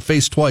they'll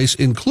face twice,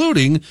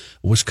 including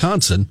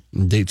Wisconsin.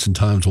 And dates and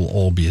times will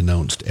all be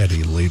announced at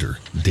a later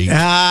date.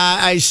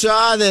 I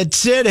saw that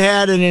Sid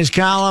had in his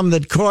column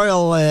that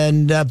Coyle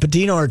and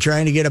Patino are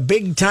trying to get a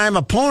big-time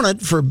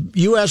opponent for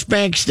U.S.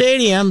 Bank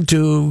Stadium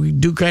to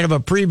do kind of a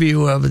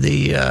preview of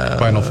the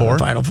Final Four.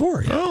 Final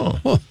Four. Yeah.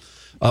 Oh.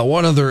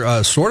 One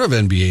other sort of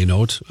NBA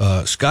note,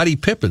 Scottie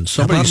Pippen.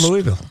 How about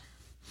Louisville?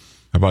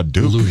 How about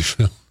Duke?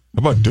 Louisville.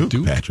 How about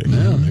Duke, Patrick?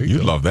 Yeah,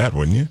 You'd love that,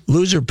 wouldn't you?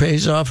 Loser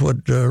pays off what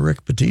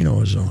Rick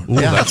Pitino is on. Ooh,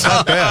 that's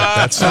not bad.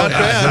 That's not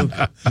bad.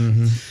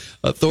 Mm-hmm.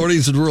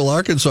 Authorities in rural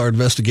Arkansas are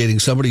investigating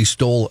somebody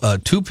stole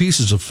 2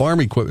 pieces of farm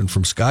equipment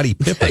from Scottie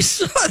Pippen. I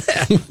saw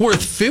that.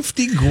 Worth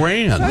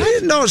 $50,000. I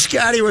didn't know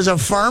Scotty was a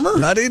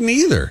farmer. I didn't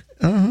either.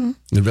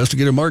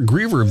 Investigator Mark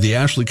Griever of the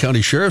Ashley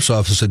County Sheriff's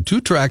Office said 2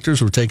 tractors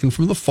were taken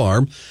from the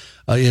farm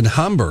in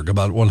Hamburg,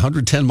 about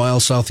 110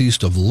 miles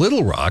southeast of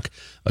Little Rock.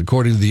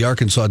 According to the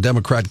Arkansas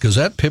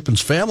Democrat-Gazette,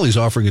 Pippen's family is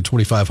offering a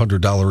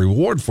 $2,500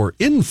 reward for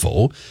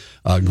info.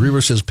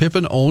 Griever says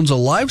Pippen owns a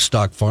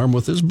livestock farm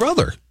with his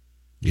brother.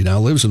 He now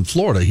lives in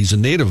Florida. He's a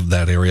native of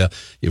that area.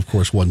 He, of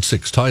course, won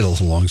 6 titles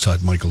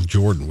alongside Michael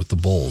Jordan with the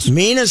Bulls.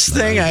 Meanest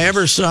thing I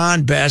ever saw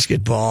in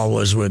basketball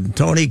was when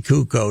Tony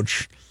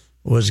Kukoc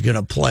was going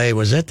to play.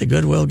 Was that the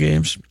Goodwill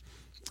games?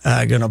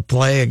 Going to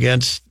play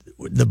against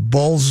the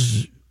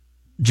Bulls.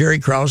 Jerry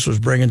Krause was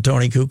bringing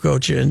Tony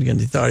Kukoc in, and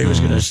he thought he was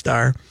going to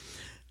star.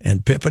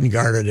 And Pippen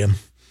guarded him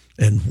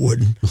and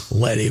wouldn't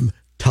let him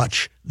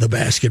touch the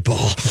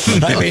basketball.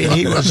 I mean,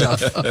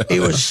 he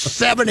was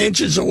 7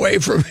 inches away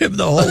from him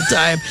the whole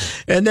time.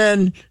 And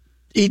then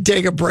he'd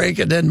take a break,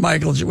 and then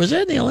was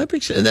that in the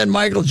Olympics? And then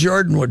Michael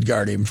Jordan would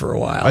guard him for a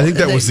while. I think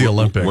that was the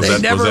Olympics.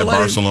 Was that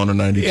Barcelona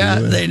 92? Yeah,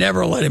 they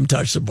never let him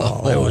touch the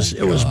ball. It was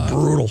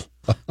brutal.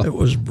 It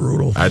was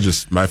brutal.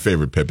 My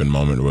favorite Pippen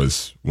moment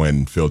was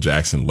when Phil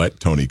Jackson let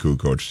Tony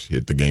Kukoc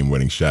hit the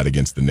game-winning shot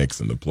against the Knicks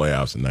in the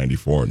playoffs in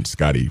 '94, and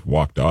Scotty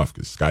walked off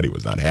because Scotty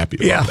was not happy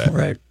about that.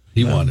 Right.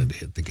 He wanted to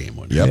hit the game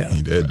winner. Yep,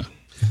 he did.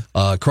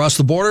 Across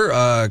the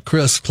border,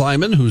 Chris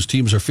Kleiman, whose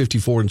teams are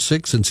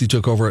 54-6 since he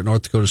took over at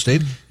North Dakota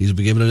State, he's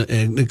been given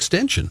an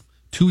extension,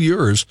 2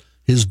 years.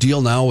 His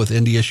deal now with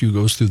NDSU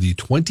goes through the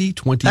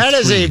 2023 That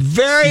is a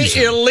very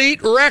season.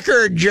 Elite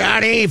record,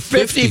 Johnny.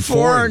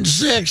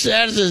 54-6.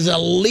 That is as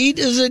elite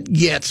as it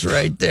gets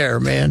right there,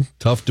 man.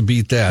 Tough to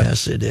beat that.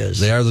 Yes, it is.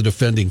 They are the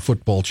defending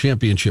football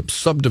championship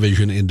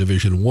subdivision in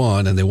Division I,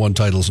 and they won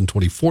titles in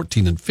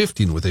 2014 and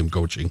 15 with him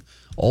coaching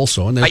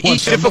also. And I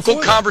eat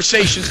difficult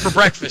conversations for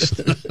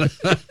breakfast.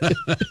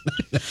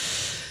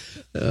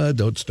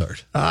 Don't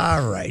start.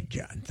 All right,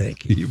 John.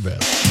 Thank you. You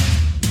bet.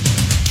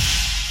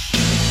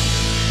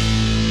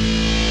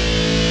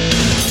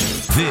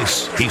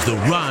 This is The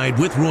Ride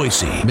with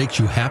Royce. Makes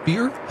you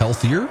happier,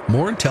 healthier,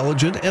 more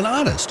intelligent, and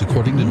honest,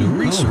 according to new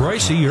research.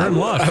 Royce, you're in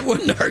luck. I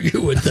wouldn't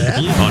argue with that.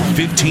 On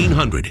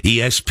 1500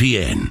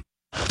 ESPN.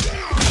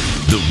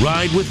 The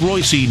Ride with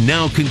Royce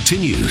now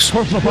continues.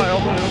 Personal foul,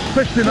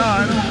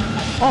 69,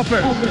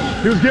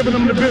 offense. He was giving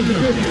them the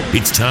business.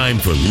 It's time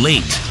for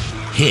Late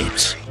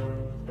Hits.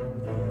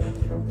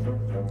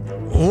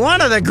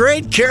 One of the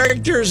great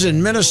characters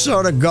in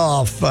Minnesota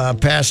golf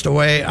passed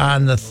away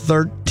on the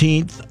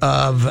 13th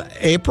of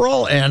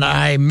April, and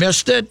I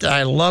missed it.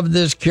 I love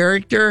this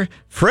character,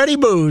 Freddie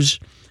Booz,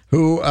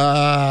 who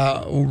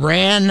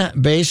ran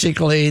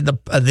basically the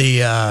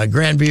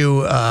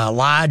Grandview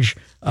Lodge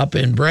up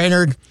in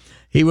Brainerd.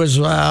 he was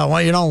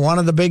one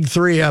of the big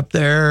three up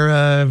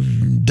there.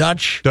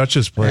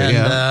 Dutch's played,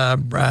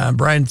 and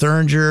Brian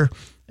Thuringer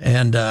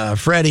and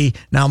Freddie.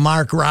 Now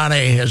Mark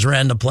Ronay has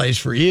ran the place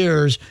for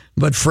years,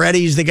 but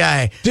Freddie's the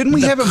guy. Didn't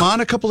we have him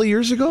on a couple of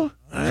years ago?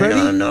 Freddie?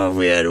 I don't know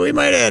if we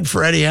might have had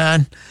Freddie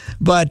on,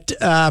 but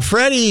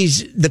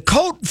Freddie's the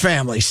Cote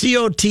family,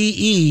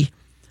 COTE,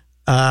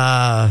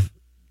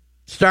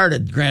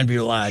 started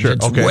Grandview Lodge. Sure.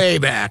 It's way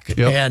back,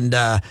 and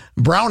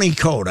Brownie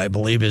Cote, I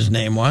believe his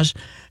name was,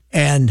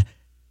 and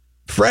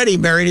Freddie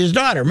married his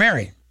daughter,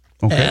 Mary,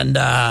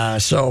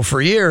 and so for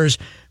years,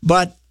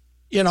 but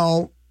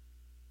the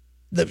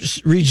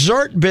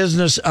resort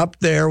business up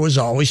there was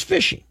always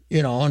fishing,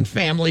 and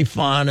family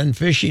fun and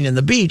fishing in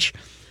the beach,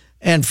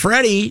 and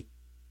Freddie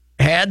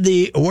had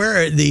the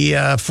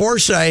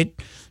foresight,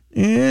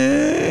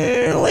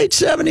 late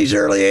 70s,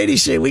 early 80s,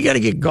 say we got to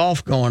get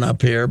golf going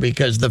up here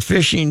because the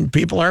fishing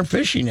people aren't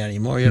fishing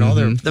anymore.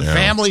 The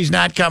family's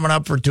not coming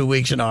up for 2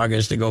 weeks in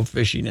August to go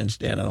fishing and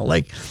stand on the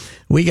lake.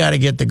 We got to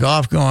get the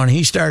golf going.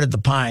 He started the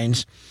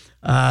Pines.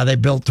 They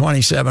built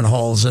 27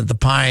 holes at the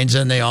Pines,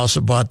 and they also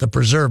bought the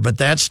Preserve. But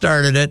that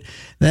started it.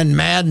 Then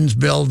Madden's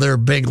built their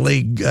big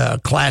league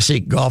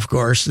classic golf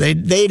course.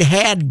 They'd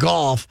had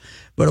golf,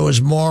 but it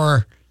was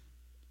more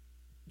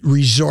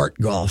resort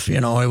golf.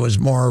 It was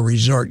more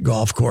resort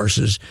golf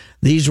courses.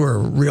 These were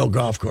real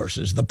golf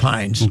courses, the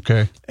Pines.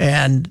 Okay.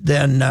 And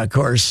then, of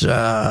course,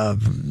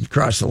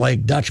 across the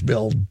lake, Dutch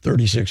built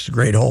 36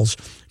 great holes,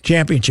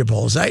 championship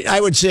holes. I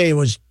would say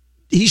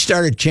he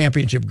started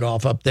championship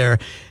golf up there,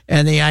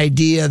 and the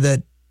idea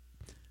that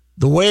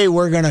the way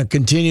we're going to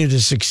continue to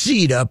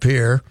succeed up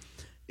here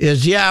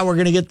is, we're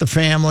going to get the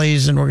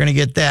families and we're going to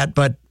get that,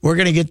 but we're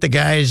going to get the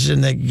guys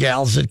and the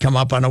gals that come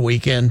up on a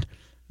weekend.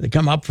 They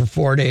come up for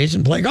 4 days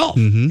and play golf,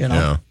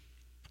 Yeah.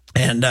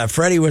 And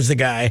Freddie was the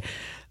guy,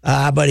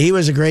 but he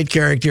was a great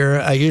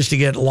character. I used to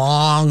get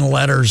long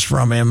letters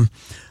from him.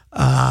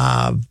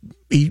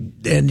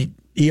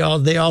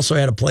 They also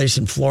had a place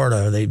in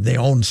Florida. They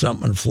owned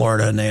something in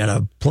Florida, and they had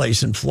a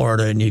place in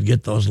Florida, and you'd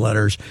get those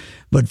letters.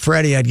 But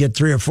Freddie, I'd get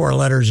 3 or 4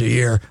 letters a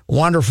year.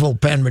 Wonderful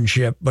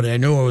penmanship, but I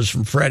knew it was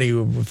from Freddie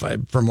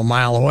from a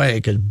mile away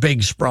because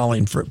big,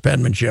 sprawling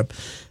penmanship.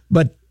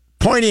 But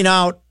pointing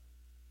out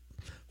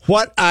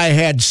what I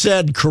had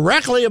said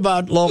correctly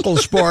about local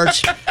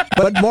sports,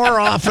 but more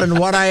often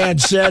what I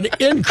had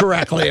said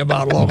incorrectly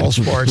about local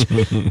sports.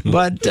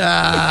 But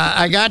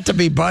I got to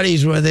be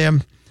buddies with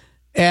him,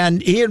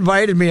 and he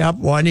invited me up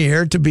one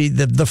year to be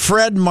the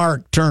Fred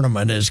Mark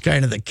tournament is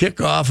kind of the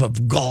kickoff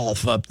of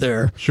golf up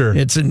there. Sure.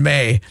 It's in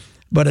May,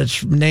 but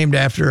it's named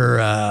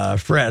after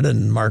Fred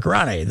and Mark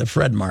Ronay, the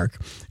Fred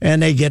Mark.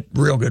 And they get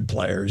real good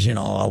players.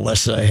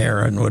 Alyssa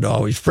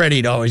Heron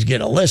Freddie'd always get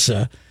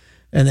Alyssa,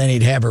 and then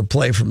he'd have her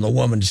play from the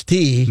woman's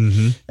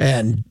tee,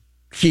 and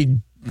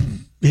she'd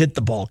hit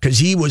the ball because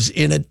he was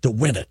in it to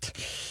win it.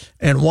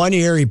 And one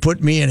year he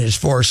put me in his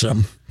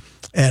foursome,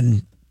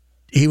 and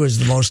he was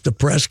the most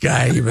depressed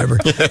guy you've ever.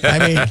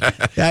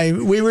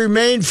 We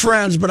remained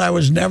friends, but I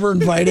was never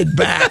invited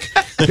back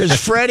because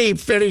Freddie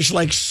finished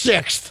like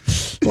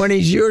 6th when he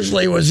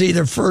usually was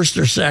either first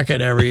or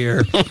second every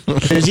year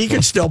because he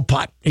could still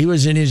putt. He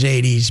was in his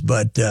 80s,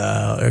 but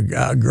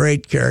a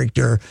great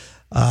character.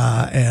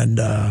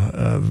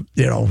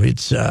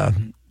 It's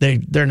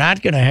they're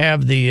not going to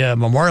have the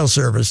memorial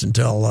service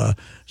until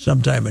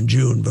sometime in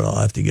June, but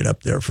I'll have to get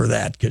up there for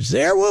that because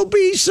there will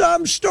be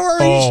some stories.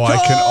 Oh, told. I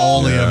can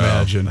only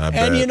imagine. And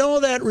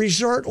that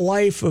resort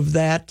life of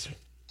that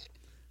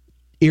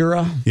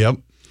era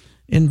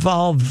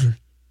involved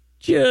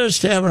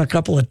just having a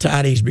couple of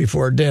toddies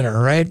before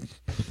dinner, right?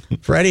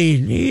 Freddie,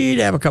 he'd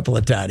have a couple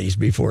of toddies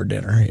before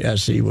dinner.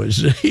 Yes, he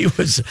was,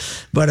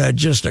 but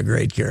just a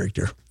great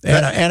character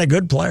and a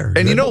good player.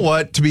 And you know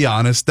what? To be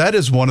honest, that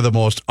is one of the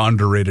most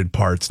underrated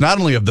parts, not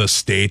only of the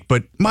state,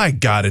 but my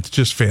God, it's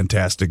just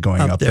fantastic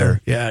going up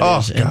there. Yeah, it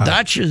is. And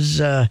Dutch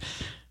is,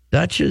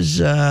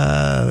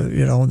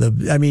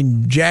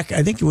 Jack,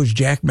 I think it was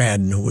Jack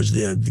Madden who was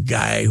the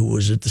guy who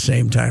was at the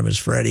same time as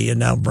Freddie, and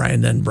now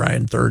Brian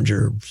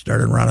Thuringer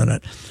started running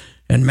it.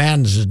 And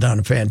Madden's has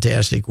done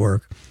fantastic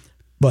work.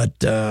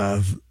 But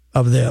of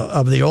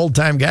the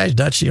old-time guys,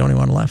 Dutch's the only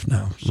one left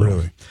now. So.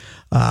 Really?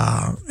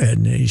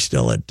 And he's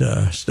still at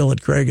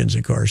Cragen's,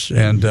 of course.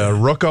 And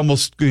Rook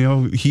almost,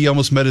 he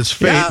almost met his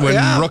fate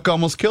when Rook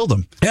almost killed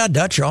him. Yeah,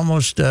 Dutch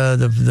almost, we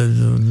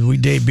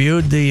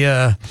debuted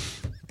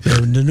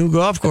the new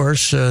golf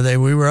course.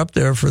 We were up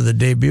there for the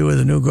debut of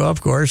the new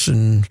golf course,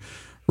 and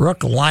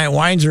Rook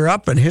winds her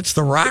up and hits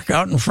the rock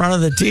out in front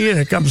of the tee, and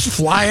it comes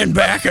flying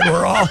back, and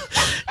we're all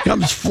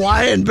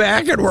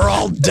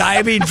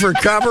diving for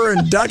cover,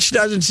 and Dutch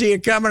doesn't see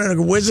it coming, and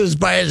it whizzes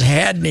by his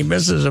head, and he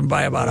misses him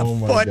by about a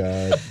foot.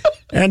 God.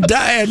 And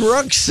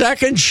Rook's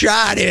second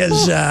shot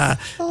is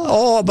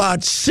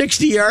about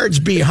 60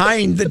 yards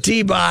behind the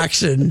tee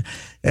box, and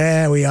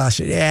And we all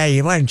said,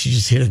 why don't you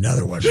just hit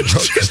another one?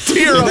 Just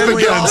tear up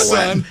again,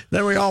 son.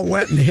 Then we all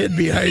went and hid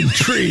behind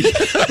trees.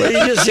 But he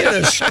just hit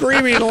a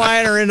screaming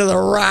liner into the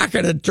rock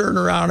and it turned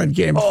around and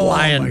came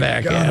flying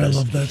back at us. I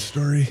love that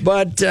story.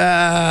 But,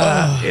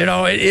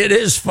 it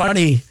is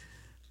funny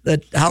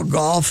that how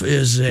golf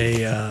is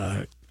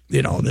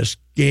this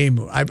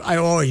game. I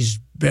always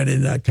been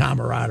in that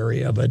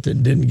camaraderie of it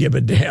and didn't give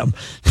a damn.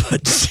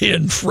 But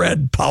seeing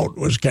Fred pout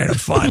was kind of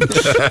fun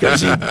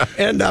because he'd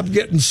end up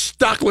getting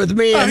stuck with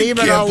me, and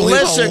even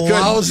Alyssa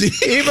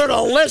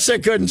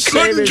couldn't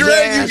save his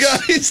drag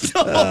ass. you guys.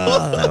 No.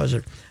 That was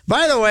it.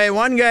 By the way,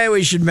 one guy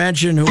we should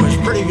mention who was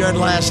pretty good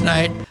last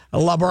night,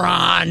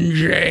 LeBron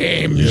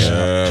James.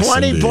 Yes,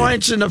 20 indeed.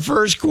 points in the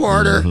first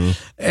quarter,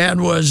 and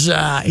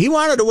he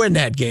wanted to win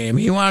that game.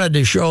 He wanted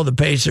to show the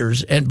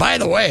Pacers. And by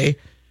the way,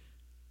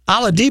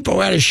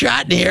 Oladipo had a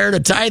shot in the air to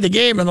tie the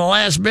game in the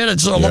last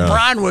minute, so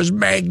LeBron was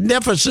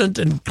magnificent,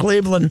 and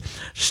Cleveland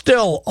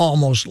still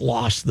almost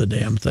lost the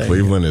damn thing.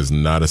 Cleveland is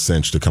not a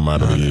cinch to come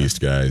out of the East,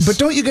 guys. But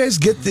don't you guys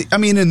get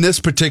in this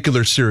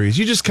particular series,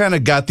 you just kind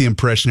of got the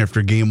impression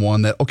after game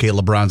one that, okay,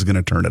 LeBron's going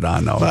to turn it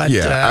on now. But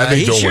I think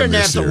he they'll shouldn't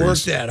win have this to work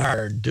series. that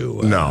hard, too.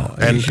 No,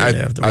 and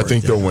I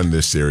think they'll win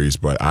this series,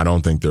 but I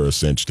don't think they're a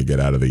cinch to get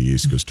out of the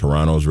East because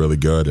Toronto's really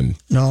good. And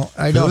no,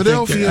 I don't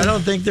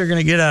think they're going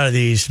to get out of the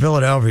East.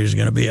 Philadelphia is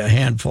going to be a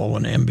handful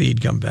when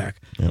Embiid come back.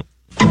 Yep.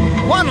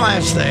 One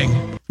last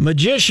thing.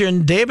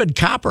 Magician David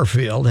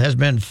Copperfield has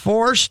been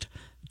forced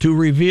to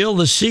reveal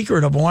the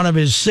secret of one of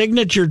his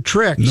signature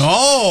tricks.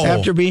 No!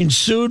 After being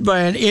sued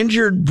by an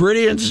injured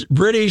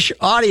British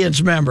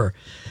audience member.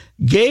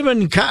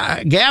 Gavin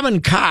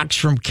Cox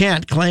from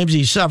Kent claims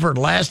he suffered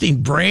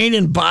lasting brain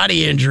and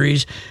body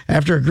injuries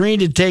after agreeing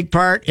to take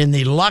part in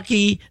the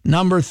lucky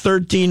number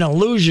 13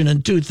 illusion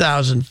in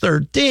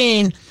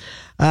 2013.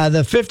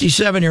 The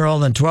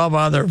 57-year-old and 12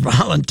 other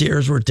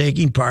volunteers were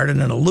taking part in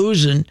an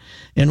illusion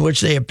in which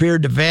they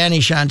appeared to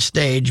vanish on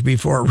stage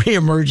before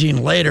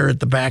reemerging later at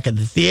the back of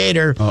the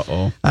theater.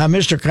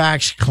 Mr.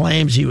 Cox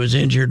claims he was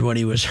injured when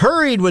he was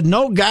hurried with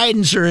no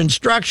guidance or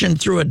instruction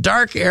through a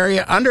dark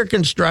area under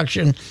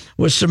construction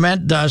with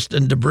cement dust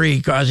and debris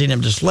causing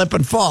him to slip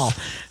and fall.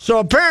 So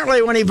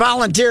apparently when he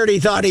volunteered, he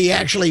thought he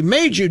actually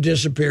made you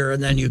disappear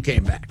and then you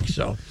came back.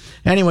 So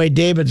anyway,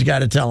 David's got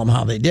to tell him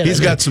how they did it. He's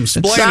got some splaining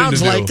to do. It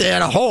sounds like do. they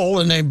had a hole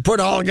and they put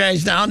all the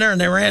guys down there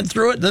and they ran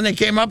through it. Then they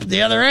came up at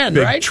the other end,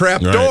 Big right?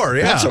 trap door,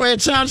 yeah. That's the way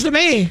it sounds to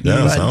me. Yeah,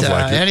 but, sounds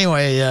like it.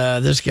 Anyway,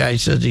 this guy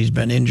says he's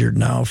been injured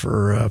now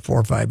for 4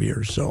 or 5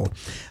 years. So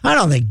I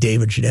don't think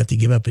David should have to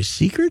give up his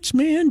secrets,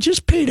 man.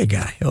 Just pay the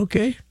guy,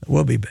 okay?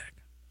 We'll be back.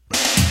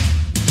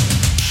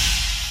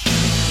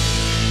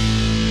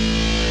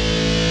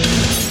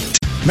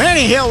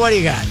 Manny Hill, what do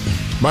you got?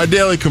 my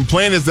daily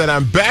complaint is that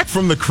I'm back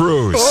from the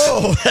cruise.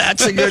 Oh,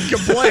 that's a good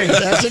complaint.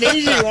 That's an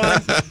easy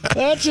one.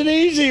 That's an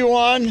easy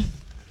one.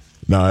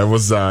 No, it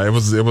was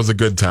a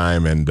good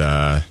time, and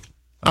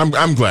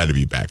I'm glad to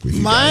be back with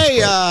you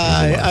guys.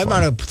 I'm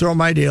going to throw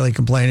my daily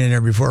complaint in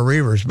there before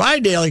Reavers. My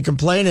daily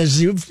complaint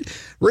is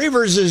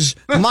Reavers'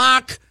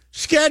 mock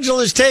schedule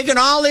has taken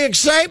all the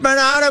excitement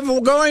out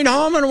of going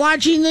home and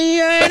watching the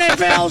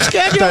NFL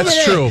schedule.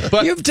 That's true.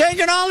 But you've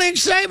taken all the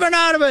excitement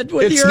out of it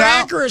with your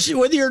accuracy,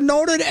 with your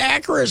noted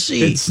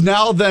accuracy. It's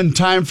now then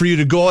time for you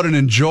to go out and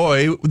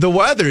enjoy the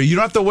weather. You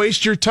don't have to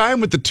waste your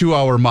time with the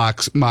 2-hour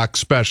mock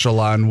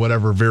special on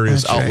whatever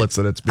various outlets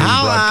that it's being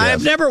broadcast.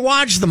 I've never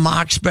watched the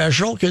mock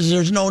special because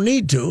there's no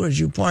need to, as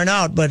you point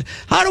out. But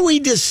how do we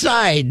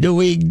decide? Do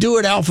we do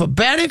it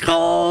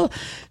alphabetical?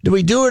 Do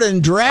we do it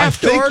in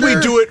draft order? I think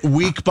we do it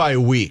week by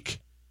week.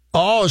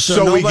 Oh,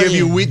 so we give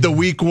you the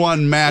week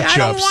one matchups. I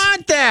don't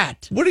want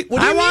that. What do you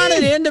I mean? want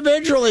it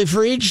individually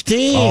for each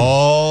team.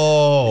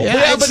 Oh,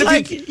 yeah, it's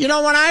like when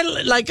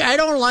I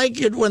don't like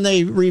it when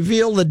they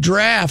reveal the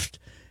draft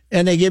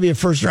and they give you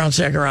first round,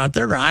 second round,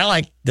 third round. I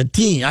like the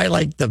team. I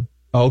like the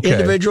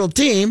individual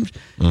teams.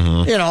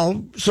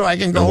 Mm-hmm. So I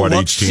can go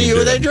look, see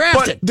who they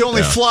drafted. But the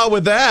only flaw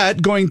with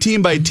that, going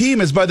team by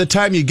team, is by the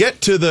time you get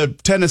to the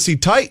Tennessee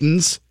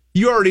Titans,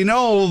 you already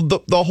know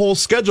the whole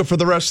schedule for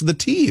the rest of the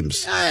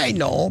teams. I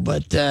know,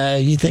 but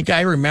you think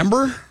I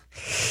remember?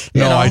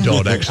 I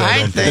don't, actually. I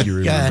don't think you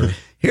remember.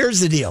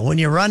 Here's the deal. When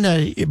you run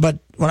but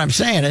what I'm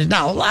saying is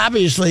now,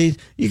 obviously,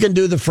 you can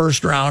do the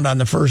first round on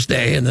the first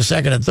day and the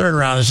second and third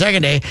round on the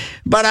second day.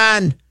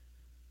 But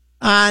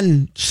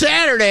on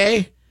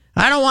Saturday,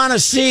 I don't want to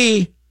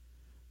see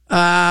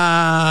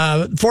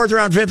fourth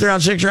round, fifth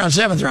round, sixth round,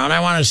 seventh round.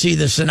 I want to see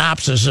the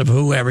synopsis of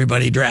who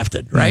everybody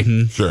drafted, right?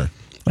 Mm-hmm. Sure.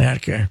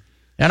 Okay.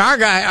 And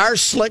our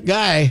slick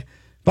guy,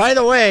 by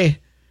the way,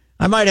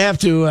 I might have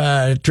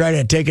to try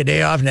to take a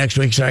day off next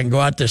week so I can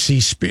go out to see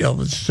take in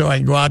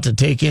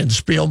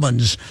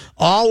Spielman's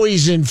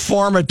always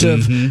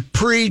informative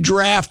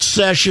pre-draft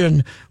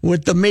session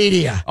with the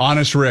media.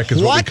 Honest Rick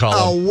is what we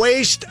call him. What a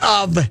waste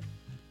of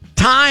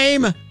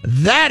time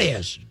that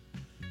is.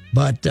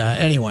 But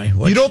anyway.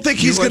 You don't think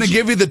he's going to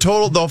give you the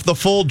total, the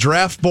full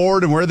draft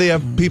board and where they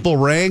have people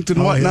ranked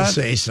and whatnot? He'll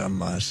say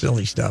some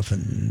silly stuff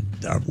and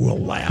we'll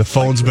laugh. The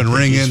phone's been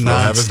ringing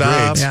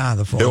nonstop. Yeah,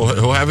 the phone.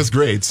 He'll have his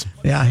grades.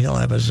 Yeah, he'll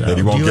have his. That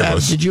he won't give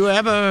us. Did you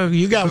have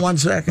you got 1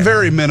 second?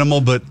 Very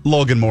minimal, but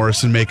Logan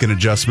Morrison, make an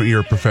adjustment.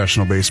 You're a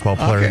professional baseball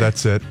player. Okay.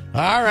 That's it.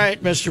 All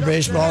right, Mr.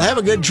 Baseball. Have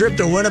a good trip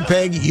to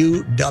Winnipeg,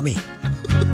 you dummy.